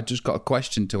I just got a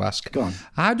question to ask. Go on.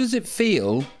 How does it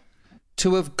feel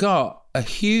to have got a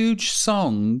huge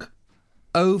song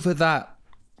over that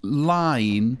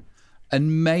line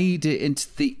and made it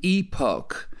into the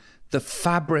epoch, the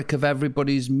fabric of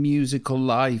everybody's musical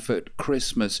life at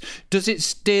Christmas? Does it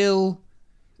still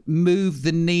move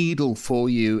the needle for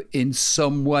you in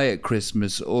some way at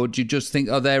Christmas, or do you just think,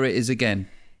 oh, there it is again?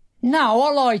 No,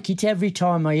 I like it every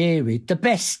time I hear it. The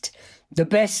best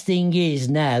thing is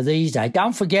now these days,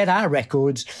 don't forget our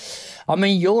records. I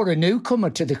mean, you're a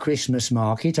newcomer to the Christmas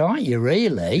market, aren't you,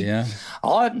 really? Yeah.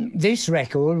 This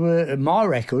record, my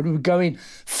record, we're going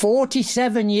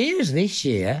 47 years this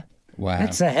year. Wow.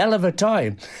 That's a hell of a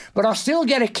time. But I still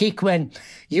get a kick when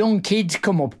young kids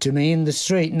come up to me in the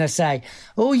street and they say,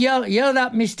 oh, you're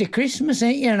that Mr. Christmas,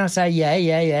 ain't you? And I say,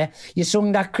 yeah. You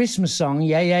sung that Christmas song,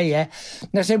 yeah.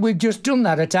 And they said, we've just done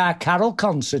that at our carol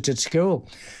concert at school.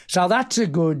 So that's a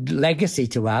good legacy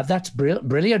to have. That's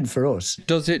brilliant for us.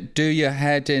 Does it do your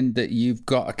head in that you've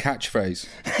got a catchphrase?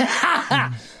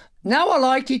 No, I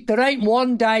like it. There ain't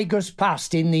one day goes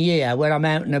past in the year when I'm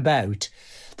out and about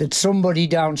that somebody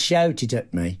don't shout it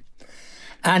at me.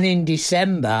 And in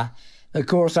December, of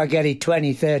course, I get it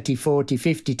 20, 30, 40,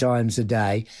 50 times a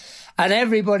day. And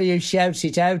everybody who shouts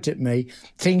it out at me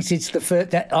thinks it's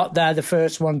they're the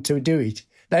first one to do it.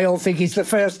 They all think it's the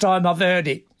first time I've heard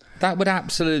it. That would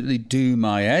absolutely do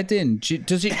my head in.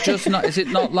 Does it just not? Is it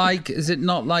not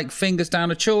like fingers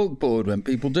down a chalkboard when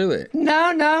people do it?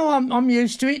 No, I'm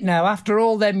used to it now. After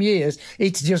all them years,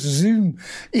 it's just Zoom,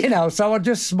 So I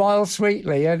just smile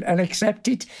sweetly and accept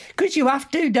it because you have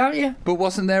to, don't you? But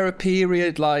wasn't there a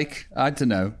period like, I don't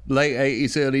know, late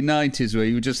 80s, early 90s where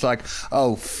you were just like,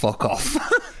 oh, fuck off?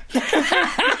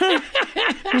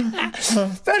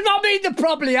 There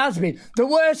probably has been. The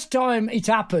worst time it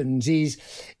happens is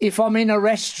if I'm in a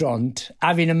restaurant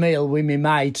having a meal with my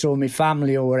mates or my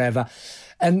family or whatever,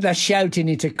 and they're shouting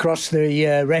it across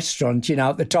the restaurant,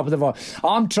 at the top of the voice.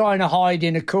 I'm trying to hide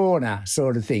in a corner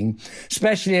sort of thing,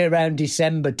 especially around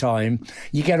December time.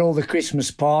 You get all the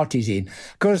Christmas parties in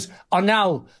because I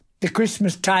know the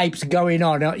Christmas tapes going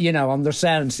on, on the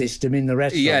sound system in the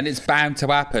restaurant. Yeah, and it's bound to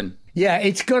happen. Yeah,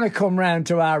 it's going to come round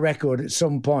to our record at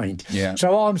some point. Yeah.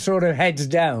 So I'm sort of heads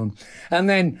down. And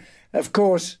then, of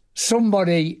course,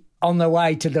 somebody on the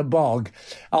way to the bog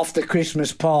off the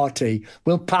Christmas party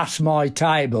will pass my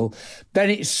table. Then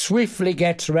it swiftly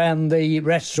gets round the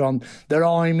restaurant that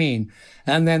I'm in.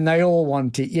 And then they all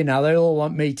want it, they all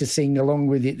want me to sing along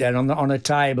with it then on a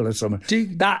table or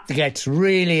something. That gets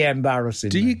really embarrassing.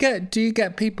 Do you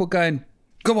get people going,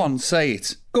 go on, say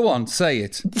it. Go on, say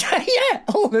it. Yeah,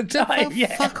 all the time.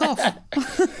 Yeah. Fuck off.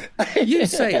 You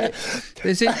say it.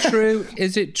 Is it true?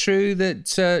 Is it true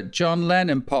that John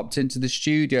Lennon popped into the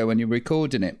studio when you were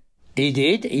recording it? He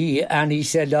did. He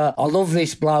said, I love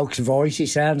this bloke's voice. He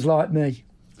sounds like me.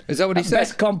 Is that what he said?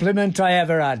 Best compliment I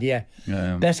ever had, yeah.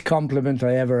 Best compliment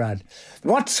I ever had.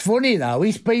 What's funny, though,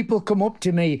 is people come up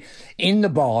to me in the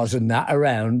bars and that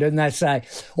around and they say,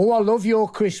 oh, I love your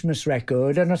Christmas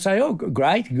record. And I say, oh,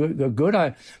 great, good.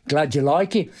 I'm glad you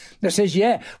like it. They says,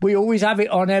 yeah, we always have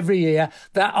it on every year.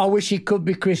 That I wish it could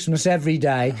be Christmas every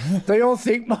day. They all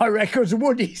think my record's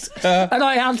Woody's. And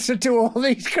I answer to all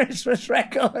these Christmas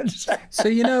records. So,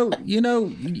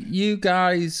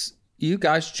 you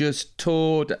guys just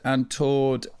toured and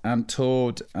toured and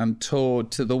toured and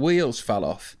toured till the wheels fell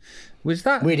off. Was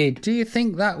that? We did. Do you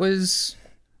think that was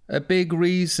a big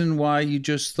reason why you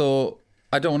just thought,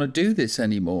 I don't want to do this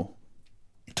anymore?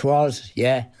 It was,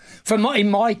 yeah. In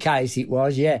my case, it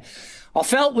was, yeah. I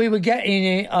felt we were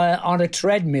getting on a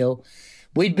treadmill.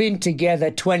 We'd been together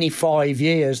 25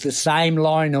 years, the same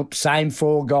lineup, same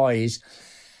four guys.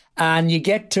 And you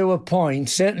get to a point,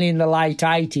 certainly in the late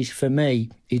 80s for me,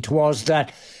 it was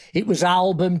that it was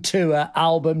album tour,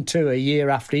 year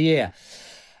after year.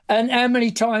 And how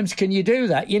many times can you do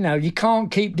that? You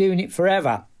can't keep doing it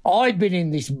forever. I'd been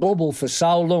in this bubble for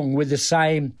so long with the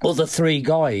same other three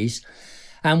guys,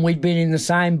 and we'd been in the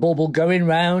same bubble going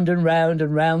round and round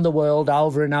and round the world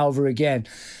over and over again.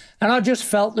 And I just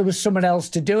felt there was something else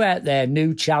to do out there,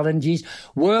 new challenges,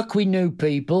 work with new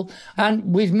people.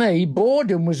 And with me,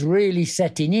 boredom was really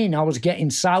setting in. I was getting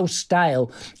so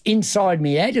stale inside my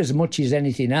head as much as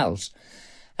anything else.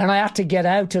 And I had to get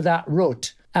out of that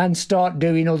rut and start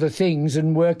doing other things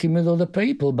and working with other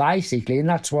people, basically. And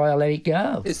that's why I let it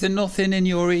go. Is there nothing in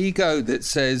your ego that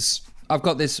says, I've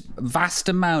got this vast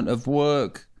amount of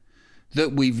work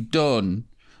that we've done,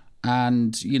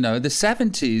 and, the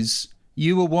 70s...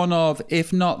 You were one of,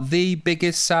 if not the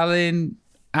biggest selling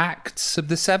acts of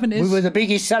the 70s. We were the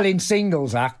biggest selling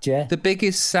singles act, yeah. The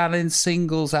biggest selling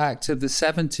singles act of the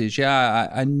 70s, yeah.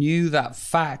 I knew that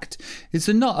fact. Is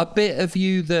there not a bit of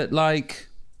you that,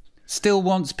 still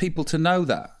wants people to know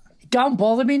that? Don't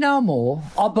bother me no more.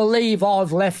 I believe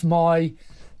I've left my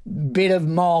bit of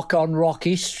mark on rock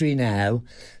history now,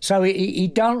 so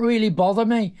it don't really bother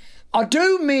me. I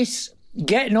do miss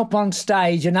getting up on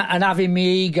stage and having my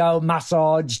ego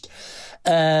massaged,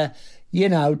 to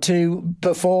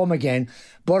perform again.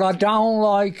 But I don't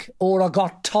like, or I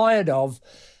got tired of,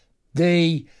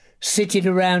 the sitting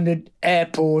around at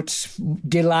airports,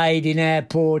 delayed in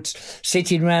airports,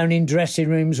 sitting around in dressing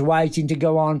rooms waiting to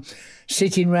go on,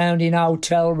 sitting around in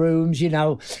hotel rooms,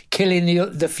 killing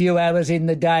the few hours in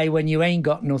the day when you ain't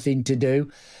got nothing to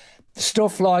do.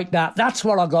 Stuff like that. That's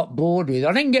what I got bored with.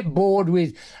 I didn't get bored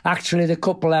with actually the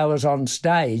couple hours on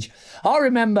stage. I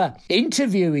remember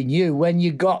interviewing you when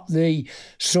you got the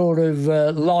sort of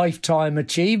Lifetime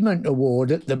Achievement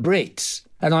Award at the Brits,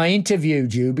 and I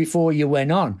interviewed you before you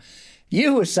went on.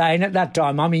 You were saying at that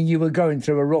time, you were going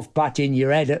through a rough patch in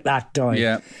your head at that time.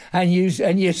 Yeah. And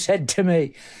you said to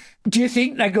me, do you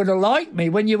think they're going to like me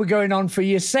when you were going on for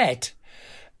your set?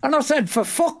 And I said, for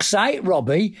fuck's sake,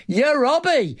 Robbie, you're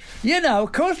Robbie.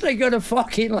 Of course they're going to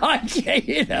fucking like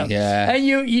you, Yeah. And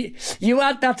you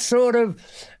had that sort of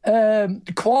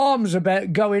qualms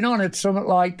about going on at something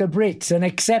like the Brits and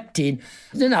accepting,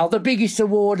 the biggest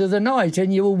award of the night,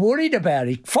 and you were worried about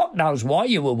it. Fuck knows why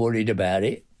you were worried about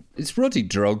it. It's ruddy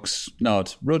drugs,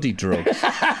 Nod. Ruddy drugs.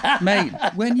 Mate,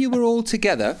 when you were all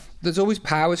together, there's always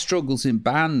power struggles in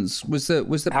bands. Was there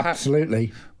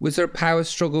Absolutely. Was there a power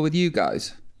struggle with you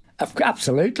guys?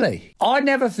 Absolutely. I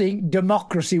never think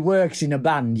democracy works in a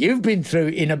band. You've been through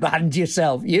it in a band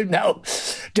yourself.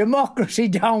 Democracy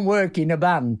don't work in a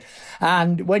band.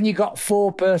 And when you got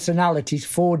four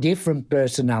different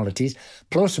personalities,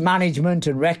 plus management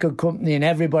and record company and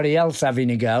everybody else having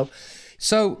a go.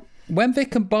 So when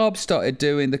Vic and Bob started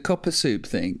doing the cup of soup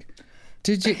thing,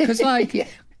 did you? Because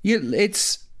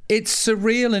it's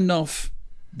surreal enough,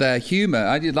 their humour.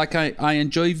 I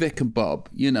enjoy Vic and Bob,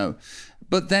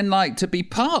 but then to be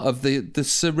part of the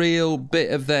surreal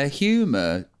bit of their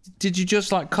humour, did you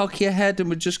just cock your head and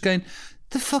were just going,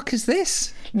 the fuck is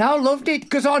this? No, I loved it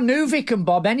because I knew Vic and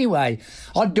Bob anyway.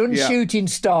 I'd done Shooting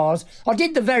Stars. I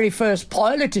did the very first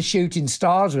pilot of Shooting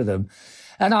Stars with them.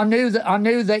 And I knew that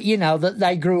that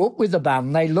they grew up with the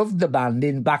band. They loved the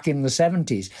band back in the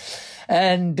 70s.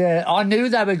 And I knew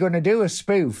they were going to do a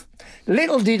spoof.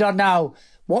 Little did I know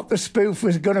what the spoof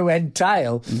was going to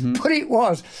entail, but it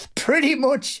was pretty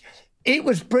much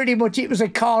a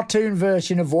cartoon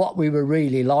version of what we were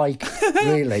really like,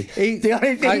 really. The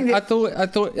only thing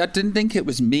I didn't think it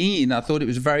was mean. I thought it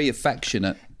was very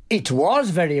affectionate. It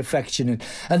was very affectionate.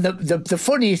 And the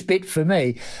funniest bit for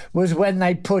me was when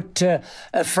they put a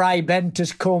Fray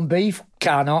Bentos corned beef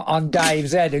can on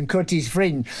Dave's head and cut his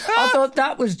fringe. I thought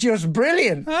that was just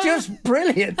brilliant. Just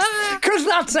brilliant. Because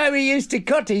that's how he used to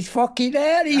cut his fucking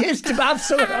hair. He used to have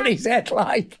something on his head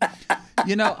like that.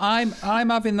 I'm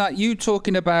having that, you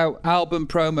talking about album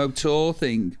promo tour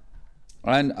thing.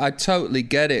 And I totally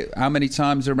get it. How many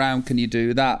times around can you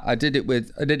do that? I did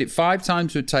it 5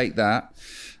 times with Take That.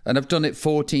 And I've done it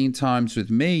 14 times with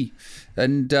Me.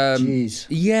 And Jeez.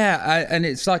 And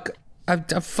it's like I've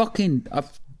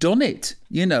done it,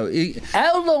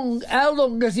 How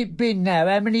long has it been now?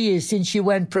 How many years since you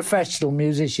went professional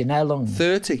musician? How long?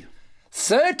 30.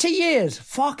 30 years?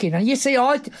 Fucking. And you see,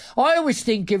 I always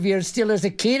think of you still as a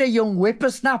kid, a young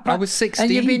whippersnapper. I was 16.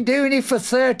 And you've been doing it for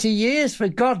 30 years, for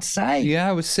God's sake. Yeah,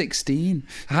 I was 16.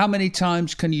 How many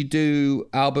times can you do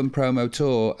album promo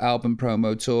tour, album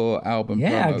promo tour, album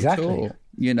promo exactly.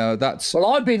 tour? That's... Well,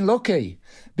 I've been lucky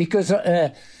because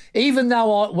even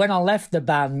though when I left the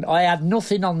band, I had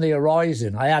nothing on the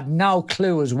horizon. I had no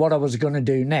clue as what I was going to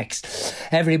do next.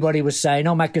 Everybody was saying,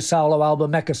 make a solo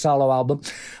album, make a solo album.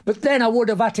 But then I would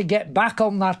have had to get back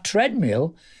on that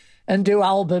treadmill and do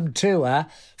album tour,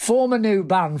 form a new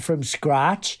band from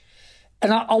scratch.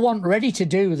 And I wasn't ready to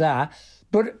do that.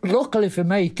 But luckily for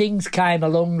me, things came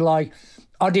along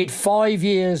I did 5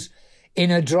 years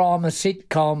in a drama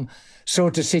sitcom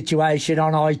sort of situation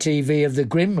on ITV of the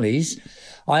Grimleys.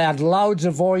 I had loads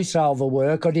of voiceover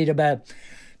work.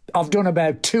 I've done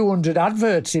about 200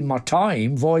 adverts in my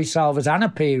time, voiceovers and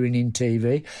appearing in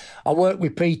TV. I worked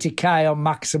with Peter Kay on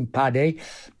Max and Paddy.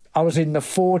 I was in the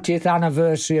 40th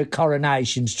anniversary of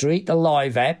Coronation Street, the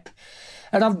live ep.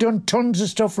 And I've done tons of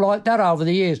stuff like that over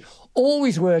the years,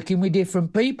 always working with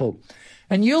different people.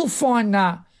 And you'll find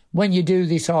that when you do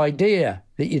this idea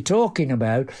that you're talking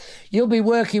about, you'll be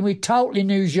working with totally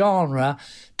new genre,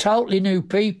 totally new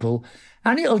people,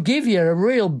 and it'll give you a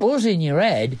real buzz in your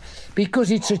head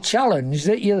because it's a challenge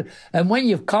and when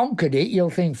you've conquered it, you'll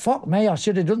think, fuck me, I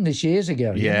should have done this years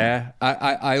ago. Yeah,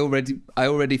 I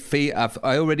already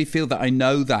feel that I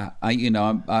know that.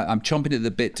 I'm chomping at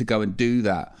the bit to go and do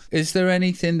that. Is there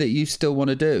anything that you still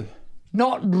want to do?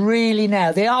 Not really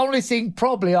now. The only thing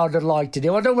probably I'd like to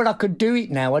do, I don't know whether I could do it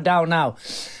now, I don't know.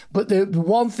 But the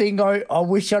one thing I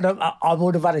wish I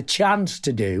would have had a chance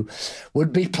to do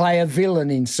would be play a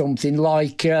villain in something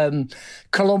like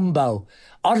Columbo.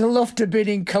 I'd love to have been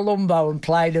in Columbo and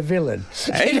played a villain.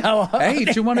 Hey,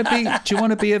 do you want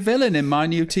to be a villain in my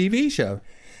new TV show?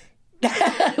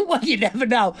 Well, you never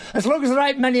know. As long as there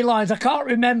ain't many lines. I can't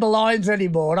remember lines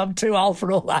anymore. I'm too old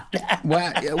for all that.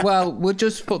 well, we'll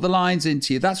just put the lines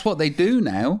into you. That's what they do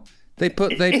now. They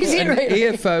put an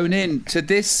earphone in to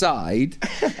this side,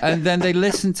 and then they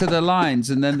listen to the lines,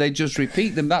 and then they just repeat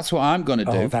them. That's what I'm going to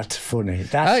do. Oh, that's funny.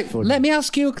 That's funny. Let me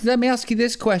ask you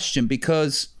this question,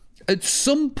 because at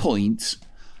some point,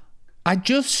 I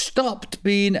just stopped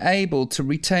being able to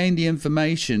retain the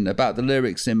information about the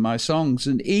lyrics in my songs,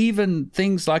 and even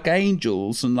things like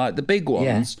Angels and like the big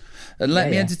ones. Yeah. And let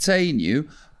me entertain you.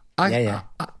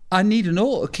 I need an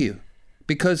auto cue.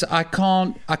 because I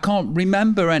can't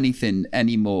remember anything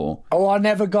anymore. Oh, I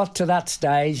never got to that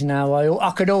stage. No,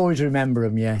 I could always remember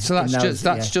them. Yeah. So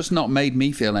that's just not made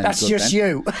me feel any That's good. just then.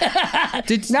 you.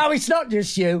 No, it's not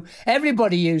just you.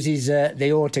 Everybody uses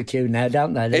the auto cue now,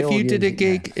 don't they? If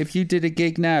you did a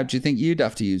gig now, do you think you'd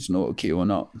have to use an auto cue or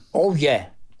not? Oh yeah.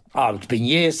 Oh, it's been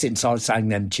years since I sang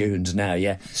them tunes now.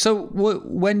 Yeah. So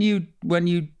when you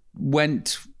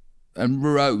went and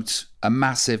wrote a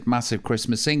massive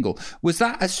Christmas single, was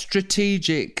that a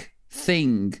strategic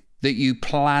thing that you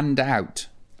planned out?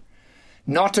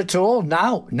 Not at all.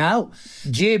 No.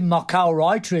 Jim, my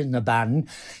co-writer in the band,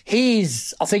 I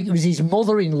think it was his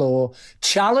mother-in-law,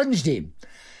 challenged him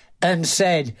and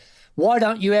said, why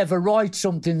don't you ever write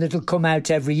something that'll come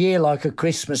out every year, like a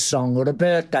Christmas song or a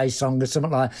birthday song or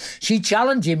something like that? She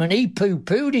challenged him and he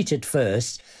poo-pooed it at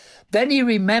first. Then he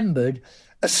remembered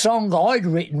a song I'd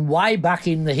written way back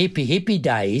in the hippie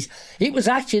days. It was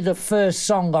actually the first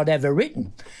song I'd ever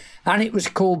written, and it was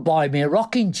called Buy Me a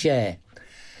Rocking Chair.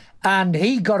 And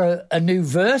he got a new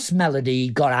verse melody he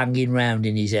got hanging round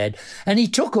in his head, and he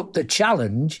took up the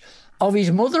challenge of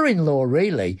his mother-in-law,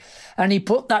 really, and he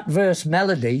put that verse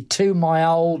melody to my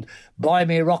old Buy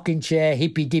Me a Rocking Chair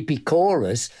hippy-dippy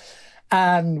chorus,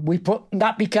 and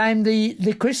that became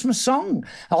the Christmas song.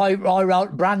 I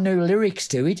wrote brand new lyrics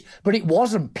to it, but it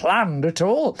wasn't planned at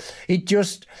all. It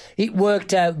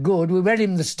worked out good. We went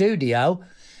in the studio.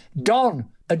 Don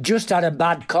had just had a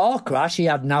bad car crash. He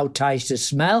had no taste of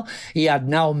smell. He had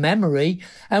no memory.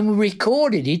 And we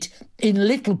recorded it in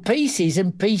little pieces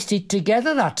and pieced it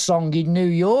together, that song, in New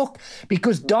York,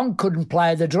 because Don couldn't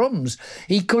play the drums.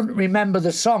 He couldn't remember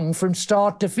the song from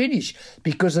start to finish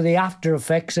because of the after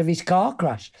effects of his car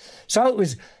crash. So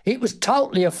it was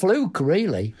totally a fluke,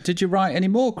 really. Did you write any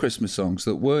more Christmas songs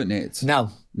that weren't it?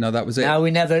 No, that was it. No,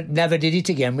 we never did it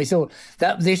again. We thought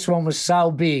that this one was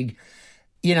so big,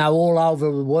 all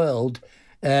over the world,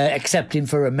 excepting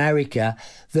for America,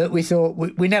 that we thought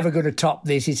we're never going to top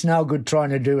this. It's no good trying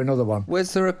to do another one.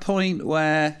 Was there a point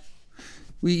where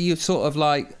you sort of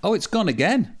like, oh, it's gone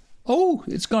again? Oh,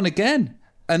 it's gone again.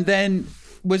 And then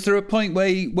was there a point where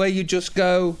you just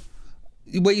go,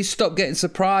 where you stop getting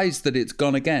surprised that it's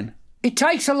gone again? It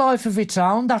takes a life of its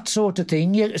own, that sort of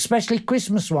thing, especially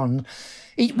Christmas ones.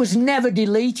 It was never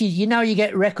deleted. You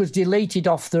get records deleted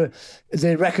off the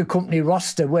record company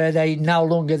roster where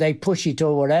they push it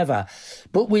or whatever.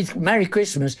 But with Merry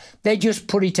Christmas, they just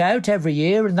put it out every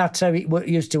year, and that's how it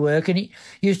used to work, and it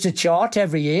used to chart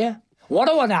every year. What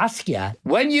I want to ask you,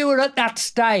 when you were at that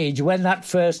stage, when that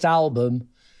first album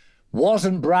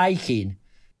wasn't breaking,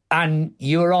 and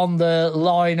you were on the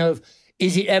line of,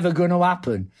 is it ever going to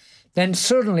happen? Then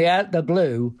suddenly, out the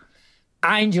blue,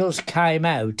 Angels came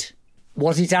out.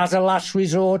 Was it as a last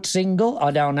resort single?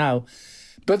 I don't know.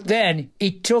 But then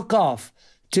it took off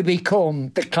to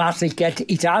become the classic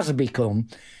it has become.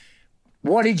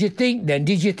 What did you think then?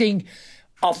 Did you think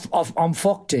of I'm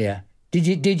fucked here?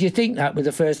 Did you think that with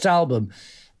the first album?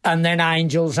 And then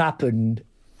Angels happened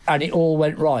and it all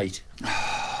went right?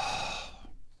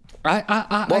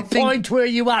 What point were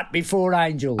you at before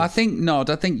Angels? I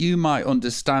think you might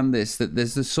understand this, that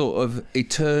there's this sort of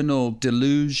eternal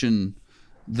delusion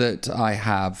that I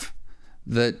have,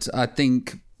 that I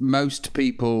think most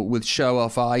people with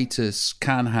show-off-itis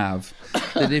can have,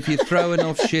 that if you throw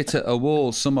enough shit at a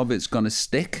wall, some of it's going to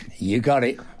stick. You got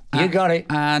it.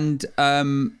 And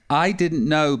I didn't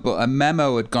know, but a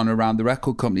memo had gone around the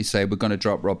record company saying we're going to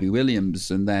drop Robbie Williams,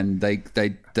 and then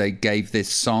they gave this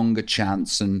song a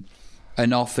chance, and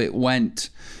off it went.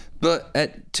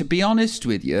 But to be honest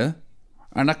with you,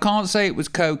 and I can't say it was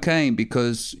cocaine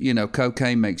because,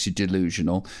 cocaine makes you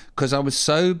delusional, because I was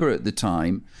sober at the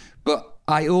time, but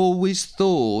I always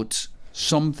thought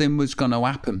something was going to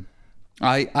happen.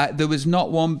 There was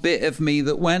not one bit of me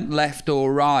that went left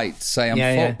or right to say I'm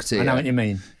fucked here. I know what you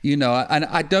mean. And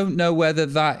I don't know whether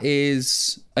that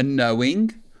is a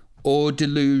knowing or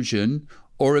delusion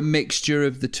or a mixture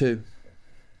of the two.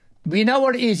 But you know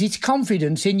what it is? It's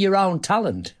confidence in your own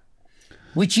talent,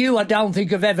 which I don't think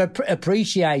have ever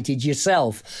appreciated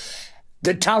yourself.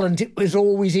 The talent was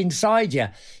always inside you.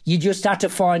 You just had to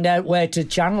find out where to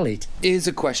channel it. Here's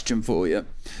a question for you.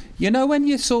 When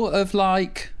you're sort of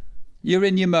like, you're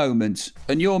in your moment,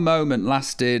 and your moment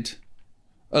lasted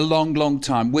a long, long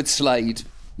time with Slade.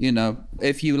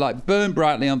 If you burn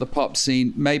brightly on the pop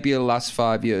scene, maybe it'll last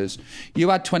 5 years. You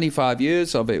had 25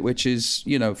 years of it, which is,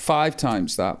 5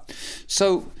 times that.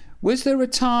 So was there a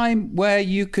time where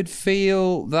you could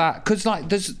feel that? Because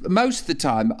there's most of the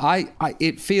time,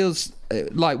 it feels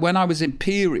like when I was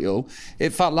Imperial,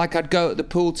 it felt like I'd go at the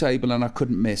pool table and I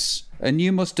couldn't miss. And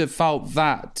you must have felt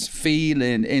that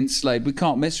feeling in Slade. We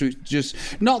can't miss it. Just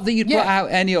not that you'd put out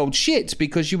any old shit,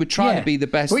 because you were trying to be the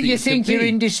best. But you think you're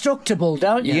indestructible,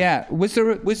 don't you? Yeah. Was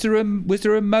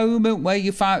there a moment where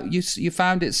you found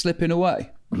it slipping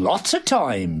away? Lots of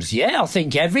times, yeah. I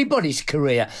think everybody's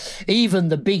career, even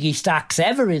the biggest acts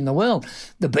ever in the world,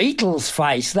 the Beatles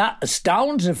faced that, the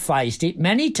Stones have faced it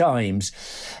many times.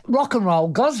 Rock and roll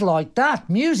goes like that,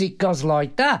 music goes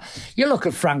like that. You look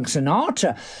at Frank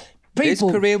Sinatra. His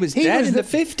career was dead in the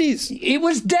 50s. He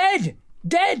was dead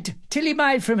till he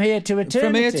made From Here to Eternity.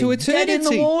 From Here to Eternity. Dead in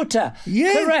the water.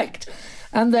 Yeah. Correct.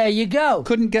 And there you go.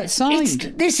 Couldn't get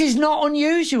signed. This is not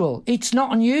unusual. It's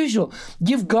not unusual.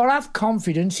 You've got to have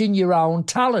confidence in your own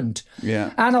talent.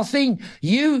 Yeah. And I think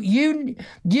you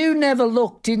never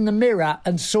looked in the mirror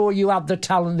and saw you had the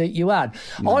talent that you had.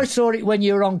 No. I saw it when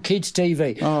you were on Kids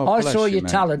TV. Oh, I saw your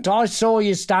talent. I saw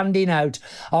you standing out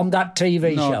on that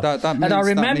TV show. That means, and I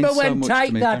remember that when so much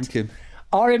to me. Thank you.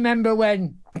 I remember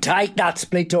when Take That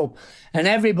split up, and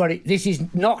everybody, this is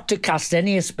not to cast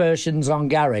any aspersions on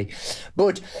Gary,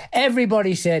 but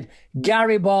everybody said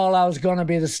Gary Barlow's going to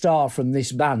be the star from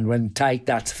this band when Take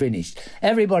That's finished.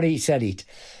 Everybody said it.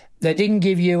 They didn't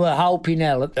give you a hope in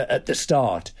hell at the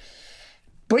start.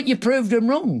 But you proved them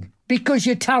wrong, because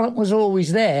your talent was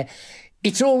always there.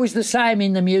 It's always the same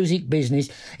in the music business.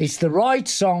 It's the right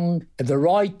song at the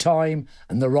right time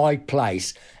and the right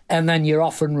place, and then you're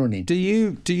off and running. Do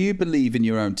you believe in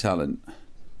your own talent?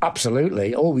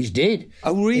 Absolutely, always did.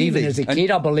 Oh, really? Even as a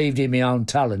kid, I believed in my own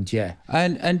talent. Yeah.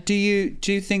 And do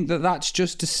you think that that's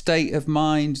just a state of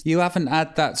mind? You haven't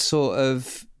had that sort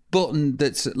of button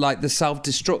that's like the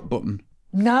self-destruct button?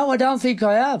 No, I don't think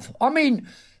I have. I mean,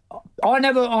 I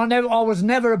was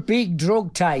never a big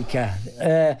drug taker.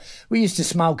 We used to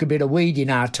smoke a bit of weed in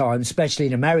our time, especially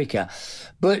in America.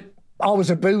 But I was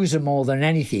a boozer more than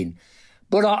anything.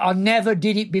 But I never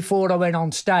did it before I went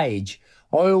on stage.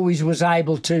 I always was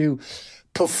able to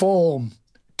perform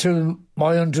to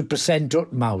my 100%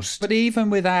 utmost. But even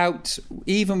without,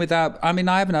 I mean,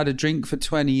 I haven't had a drink for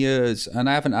 20 years and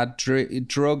I haven't had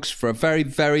drugs for a very,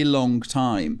 very long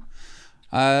time.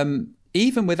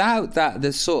 Even without that,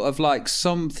 there's sort of like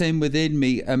something within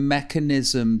me, a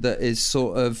mechanism that is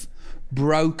sort of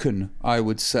broken, I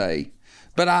would say.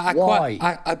 But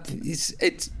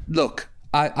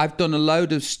I've done a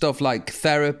load of stuff like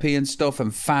therapy and stuff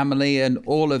and family and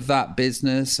all of that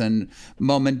business and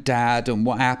mum and dad and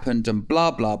what happened and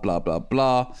blah, blah, blah, blah,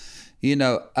 blah. You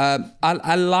know,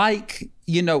 I like,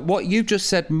 you know, what you just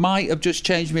said might have just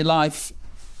changed my life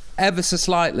ever so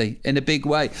slightly in a big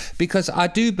way, because I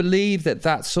do believe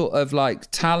that sort of like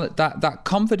talent, that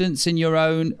confidence in your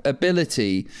own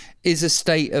ability is a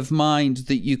state of mind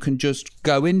that you can just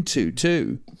go into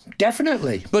too.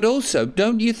 Definitely. But also,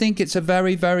 don't you think it's a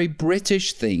very, very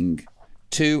British thing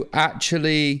to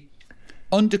actually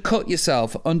undercut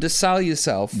yourself, undersell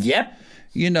yourself? Yep.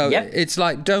 You know, it's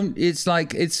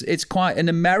quite an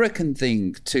American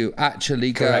thing to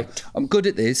actually Correct. go, I'm good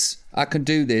at this, I can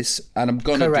do this, and I'm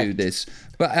going to do this.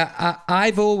 But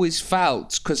I've always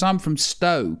felt, because I'm from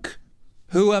Stoke,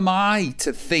 who am I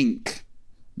to think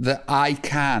that I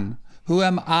can? Who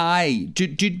am I? Do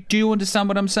you understand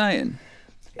what I'm saying?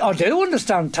 I do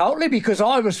understand totally, because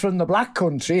I was from the Black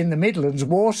Country in the Midlands,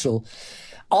 Walsall.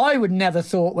 I would never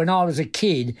thought when I was a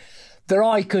kid that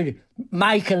I could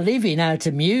make a living out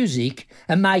of music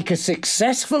and make a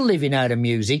successful living out of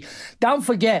music. Don't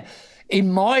forget,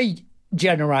 in my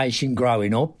generation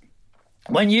growing up,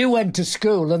 when you went to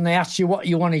school and they asked you what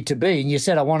you wanted to be and you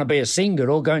said, I want to be a singer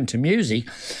or go into music,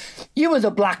 you were the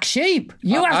black sheep.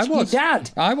 You asked your dad.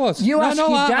 I was. You asked your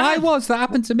dad. I was. That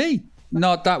happened to me.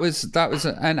 No, that was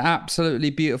an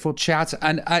absolutely beautiful chat,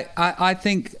 and I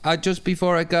think just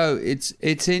before I go, it's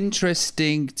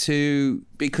interesting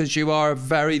because you are a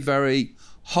very, very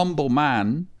humble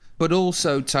man, but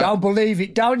also don't believe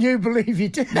it. Don't you believe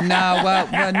it?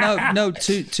 No,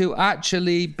 to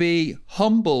actually be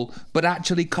humble but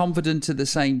actually confident at the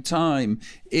same time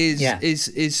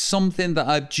is something that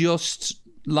I've just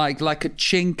like a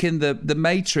chink in the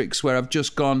matrix where I've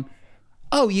just gone,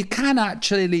 oh, you can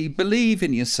actually believe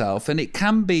in yourself and it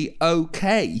can be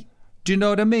okay. Do you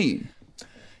know what I mean?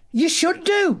 You should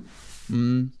do.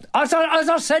 As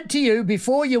I said to you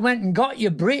before you went and got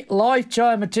your Brit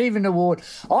Lifetime Achievement Award,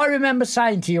 I remember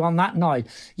saying to you on that night,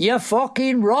 you're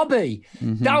fucking Robbie.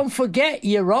 Mm-hmm. Don't forget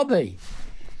you're Robbie.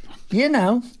 You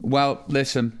know. Well,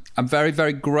 listen, I'm very,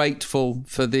 very grateful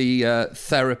for the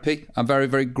therapy. I'm very,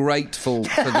 very grateful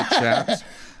for the chat.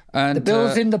 And, the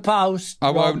bill's in the post. I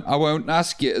won't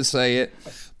ask you to say it,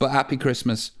 but happy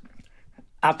Christmas.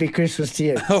 Happy Christmas to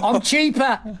you. I'm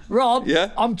cheaper, Rob.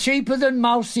 Yeah? I'm cheaper than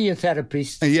most of your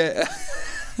therapists. Yeah.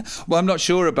 Well, I'm not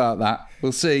sure about that.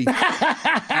 We'll see.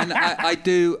 And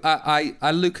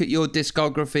I look at your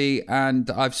discography, and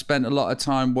I've spent a lot of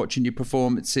time watching your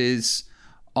performances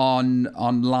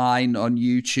online on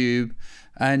YouTube.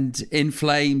 And In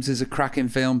Flames is a cracking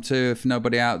film too. If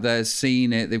nobody out there's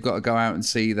seen it, they've got to go out and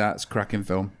see that. It's a cracking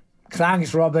film.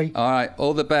 Thanks, Robbie. All right,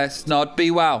 all the best. Nod,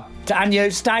 be well. And you,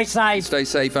 stay safe. Stay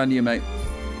safe, and you, mate.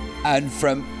 And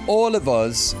from all of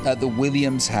us at the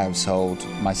Williams household,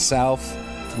 myself,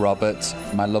 Robert,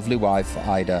 my lovely wife,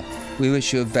 Ida, we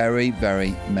wish you a very,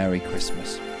 very Merry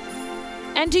Christmas.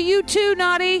 And to you too,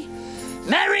 Noddy.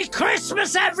 Merry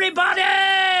Christmas,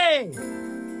 everybody!